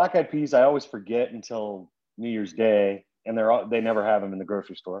this one. Black Eyed Peas, I always forget until New Year's Day, and they never have them in the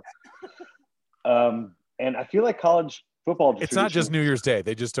grocery store. And I feel like college football. It's not just New Year's Day;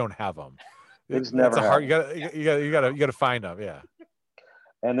 they just don't have them. It's never hard. You gotta find them. Yeah.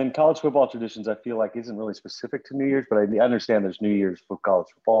 And then college football traditions, I feel like isn't really specific to New Year's, but I understand there's New Year's for college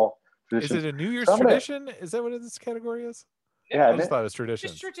football traditions. Is it a New Year's tradition? Is that what this category is? Yeah, I just thought it was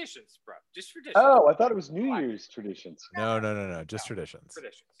traditions. Just traditions, bro. Just traditions. Oh, I thought it was New Year's traditions. No. Just traditions.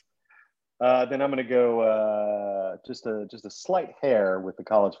 Then I'm going to go just a slight hair with the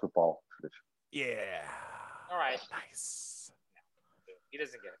college football tradition. Yeah. All right. Nice. He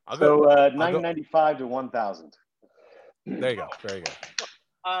doesn't get it. I'll So go. 995 to 1,000. There you go. Very good.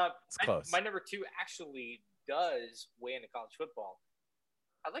 It's close. My number 2 actually does weigh into college football.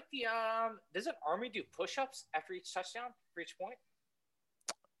 I like the doesn't Army do push-ups after each touchdown for each point?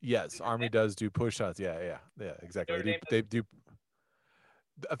 Yes, Army does do push-ups. Yeah, exactly. Notre Dame They do.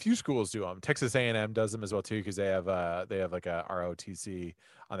 A few schools do them. Texas A&M does them as well too because they have like a ROTC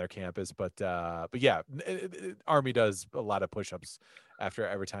on their campus. But yeah, Army does a lot of push-ups after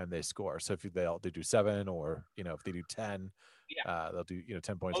every time they score. So if they do 7 or if they do 10, they'll do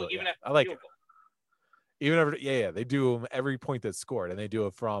 10 points. Oh, even I like it. Even ever, they do them every point that's scored, and they do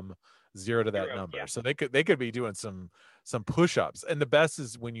it from 0 to that number. Yeah. So they could be doing some push-ups, and the best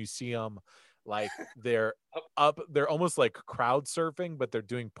is when you see them like they're up, they're almost like crowd surfing, but they're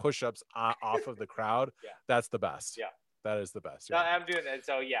doing push-ups off of the crowd. Yeah. That's the best. Yeah, that is the best. No, I'm doing that.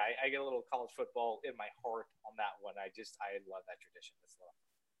 So yeah, I get a little college football in my heart on that one. I love that tradition.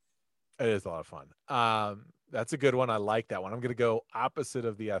 It is a lot of fun. That's a good one. I like that one. I'm going to go opposite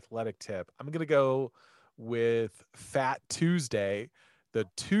of the athletic tip. I'm going to go with Fat Tuesday, the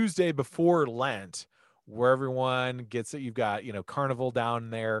Tuesday before Lent, where everyone gets it. You've got, carnival down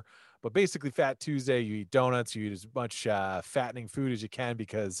there, but basically Fat Tuesday, you eat donuts, you eat as much fattening food as you can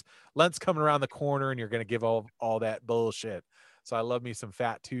because Lent's coming around the corner and you're going to give all that bullshit. So I love me some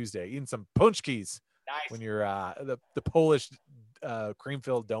Fat Tuesday, eating some punchkis. Nice. When you're the Polish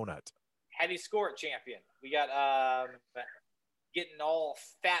cream-filled donut. How do you score it, champion? We got getting all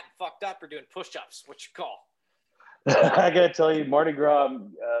fat and fucked up or doing push-ups. What you call? I gotta tell you, Mardi Gras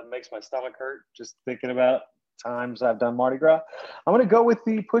makes my stomach hurt just thinking about times I've done Mardi Gras. I'm gonna go with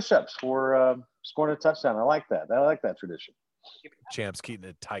the push-ups for scoring a touchdown. I like that. I like that tradition. Champ's keeping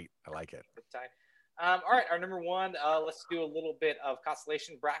it tight. I like it. All right, our number 1. Let's do a little bit of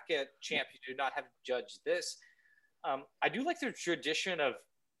constellation bracket. Champ, you do not have to judge this. I do like the tradition of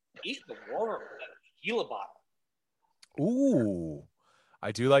eating the worm in a tequila bottle. Ooh,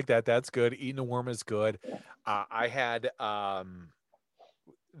 I do like that. That's good. Eating a worm is good. I had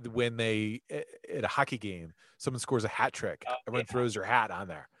when they at a hockey game, someone scores a hat trick. Everyone throws their hat on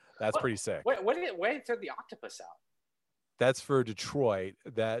there. That's pretty sick. Why did they throw the octopus out? That's for Detroit.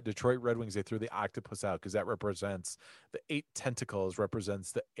 That Detroit Red Wings, they threw the octopus out because that represents the 8 tentacles,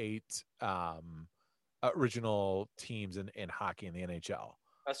 represents the 8 original teams in hockey in the NHL.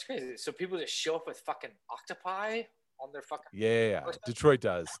 That's crazy. So people just show up with fucking octopi on their fucking. Yeah. Detroit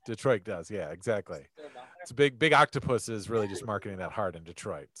does. Yeah, exactly. It's a big octopus is really just marketing that hard in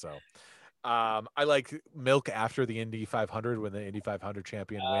Detroit. So I like milk after the Indy 500 when the Indy 500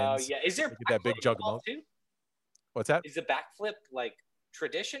 champion wins. Yeah. Is there that big jug of milk? Too? What's that? Is the backflip like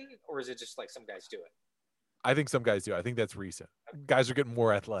tradition or is it just like some guys do it? I think some guys do. I think that's recent. Guys are getting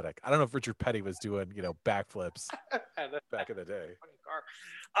more athletic. I don't know if Richard Petty was doing, backflips back in the day.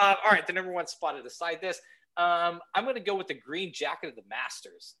 All right, the number 1 spot to decide this. I'm going to go with the green jacket of the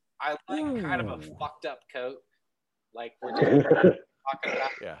Masters. I like kind of a fucked up coat, like we're just talking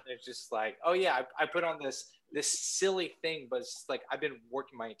about. Yeah. It's just like, oh yeah, I put on this silly thing, but it's like I've been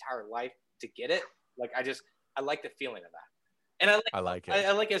working my entire life to get it. Like I like the feeling of that. And I like it.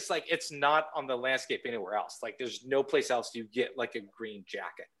 I like it's not on the landscape anywhere else. Like there's no place else you get like a green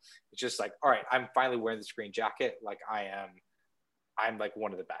jacket. It's just like, all right, I'm finally wearing this green jacket. Like I'm like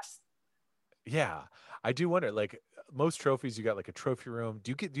one of the best. Yeah. I do wonder, like most trophies you got like a trophy room.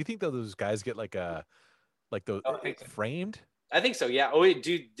 Do you think that those guys get like those framed? I think so. Yeah. Oh wait,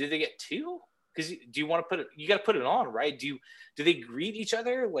 do they get 2? Because do you want to put it? You got to put it on, right? Do they greet each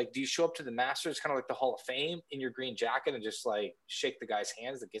other? Like, do you show up to the Masters, kind of like the Hall of Fame, in your green jacket and just like shake the guy's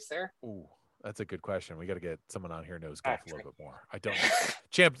hands that gets there? Ooh, that's a good question. We got to get someone on here who knows golf a little bit more. I don't know.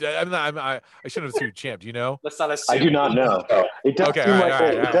 Champ, I shouldn't have assumed. Champ, do you know? Let's not assume. I do not know. It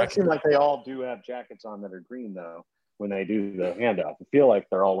does seem like they all do have jackets on that are green though when they do the handoff. I feel like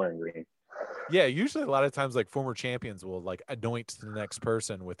they're all wearing green. Yeah, usually a lot of times like former champions will like anoint the next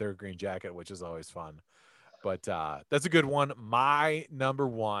person with their green jacket, which is always fun. But that's a good one. My number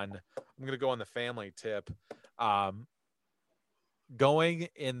 1, I'm gonna go on the family tip. Going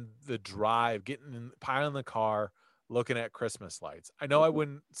in the drive, piling in the car, looking at Christmas lights. I know I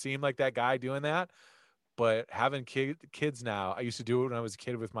wouldn't seem like that guy doing that, but having kids now, I used to do it when I was a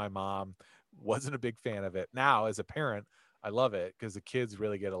kid with my mom. Wasn't a big fan of it. Now as a parent, I love it because the kids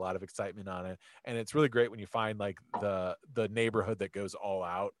really get a lot of excitement on it. And it's really great when you find like the neighborhood that goes all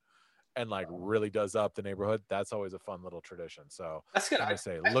out and like really does up the neighborhood, that's always a fun little tradition. So That's good. I'm gonna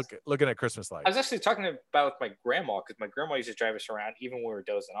say, looking at Christmas lights. I was actually talking about with my grandma, because my grandma used to drive us around even when we were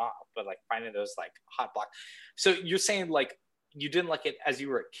dozing off, but like finding those like hot blocks. So you're saying like you didn't like it as you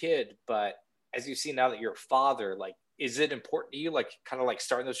were a kid, but as you see now that you're a father, like, is it important to you, like kind of like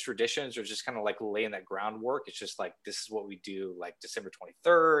starting those traditions, or just kind of like laying that groundwork? It's just like, this is what we do, like December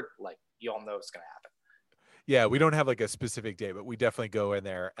 23rd, like you all know it's going to happen. Yeah, we don't have like a specific day, but we definitely go in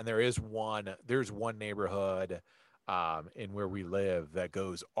there. And there's one neighborhood in where we live that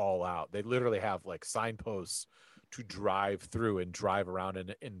goes all out. They literally have like signposts to drive through and drive around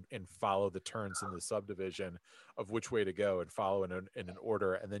and follow the turns in the subdivision of which way to go, and follow in an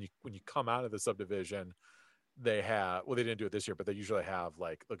order. And then when you come out of the subdivision, they have, well, they didn't do it this year, but they usually have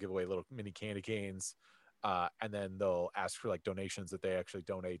like, they'll give away little mini candy canes, and then they'll ask for like donations that they actually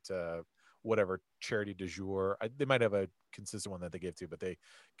donate to whatever charity du jour. They might have a consistent one that they give to, but they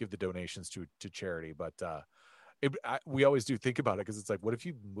give the donations to charity. But we always do think about it, because it's like, what if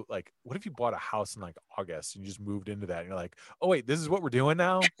you bought a house in like August and you just moved into that and you're like, oh wait, this is what we're doing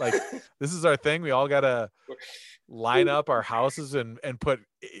now? Like, this is our thing. We all gotta line up our houses and put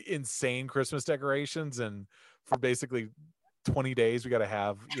insane Christmas decorations, and for basically 20 days we got to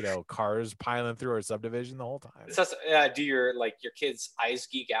have, you know, cars piling through our subdivision the whole time. Do your kids' eyes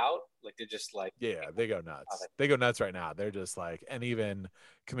geek out? Like, they're just like, yeah, they go nuts. They go nuts right now. They're just like, and even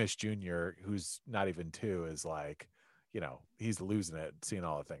Kamish Jr., who's not even 2, is like, you know, he's losing it seeing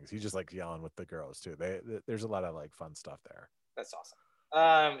all the things. He's just like yelling with the girls too. There's a lot of like fun stuff there. That's awesome.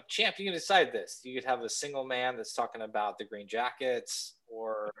 Champ, you can decide this. You could have a single man that's talking about the Green Jackets,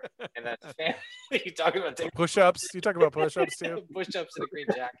 and that's family. You talking about push-ups? You talk about push-ups too? Push-ups in a green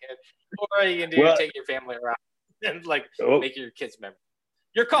jacket, or you can take your family around and like make your kids memorable.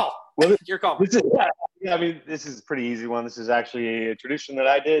 Your call. Well, your call. I mean, this is a pretty easy one. This is actually a tradition that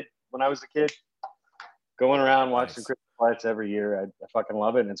I did when I was a kid. Going around watching Christmas lights every year, I fucking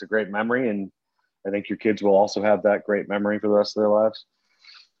love it, and it's a great memory. And I think your kids will also have that great memory for the rest of their lives.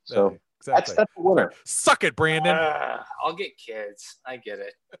 So exactly. That's the winner. Suck it, Brandon. I'll get kids. I get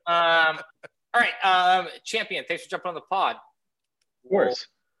it. All right, Champion, thanks for jumping on the pod. Of course.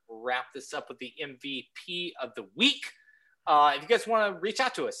 We'll wrap this up with the MVP of the week. If you guys want to reach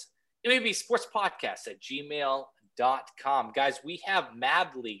out to us, MABsportspodcast@gmail.com. Guys, we have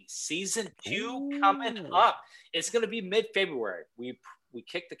Madly Season 2 coming up. It's going to be mid-February. We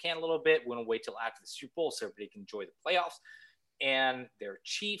kicked the can a little bit. We're going to wait till after the Super Bowl so everybody can enjoy the playoffs and their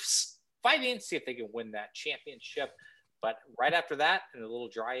Chiefs fighting, see if they can win that championship. But right after that, in the little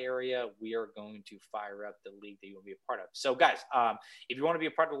dry area, we are going to fire up the league that you want to be a part of. So, guys, if you want to be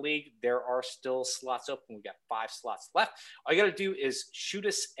a part of the league, there are still slots open. We've got 5 slots left. All you got to do is shoot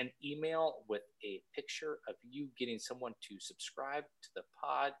us an email with a picture of you getting someone to subscribe to the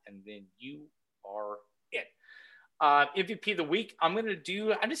pod, and then you are in. MVP of the week, I'm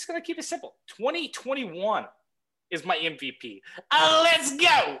just going to keep it simple. 2021 is my MVP. Let's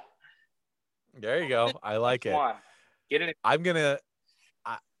go. There you go. I like it. Get it. I'm gonna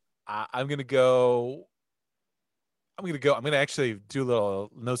actually do a little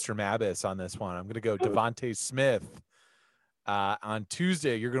Nostramatis on this one. I'm gonna go Devontae Smith. On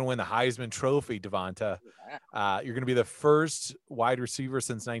Tuesday, you're gonna win the Heisman Trophy, Devonta. You're gonna be the first wide receiver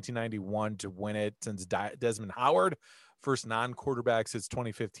since 1991 to win it, since Desmond Howard, first non-quarterback since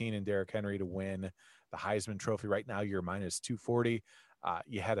 2015, and Derrick Henry to win the Heisman Trophy. Right now, you're minus 240.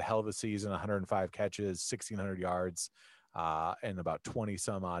 You had a hell of a season, 105 catches, 1,600 yards, and about 20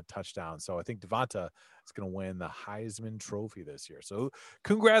 some odd touchdowns. So I think Devonta is going to win the Heisman Trophy this year. So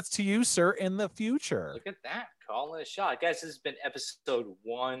congrats to you, sir, in the future. Look at that. Calling a shot. Guys, this has been episode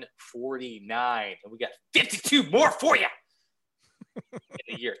 149, and we got 52 more for you in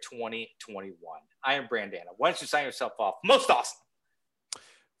the year 2021. I am Brandana. Why don't you sign yourself off? Most awesome.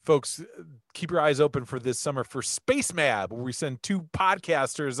 Folks, keep your eyes open for this summer for Space Mab, where we send 2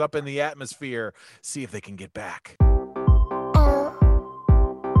 podcasters up in the atmosphere, see if they can get back.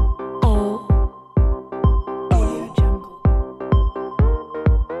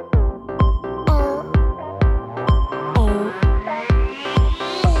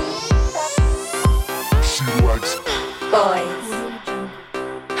 Boys,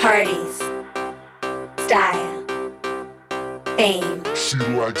 parties, style, fame,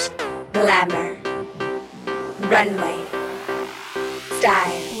 glamour, runway,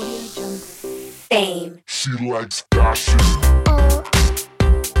 style, fame. She likes fashion.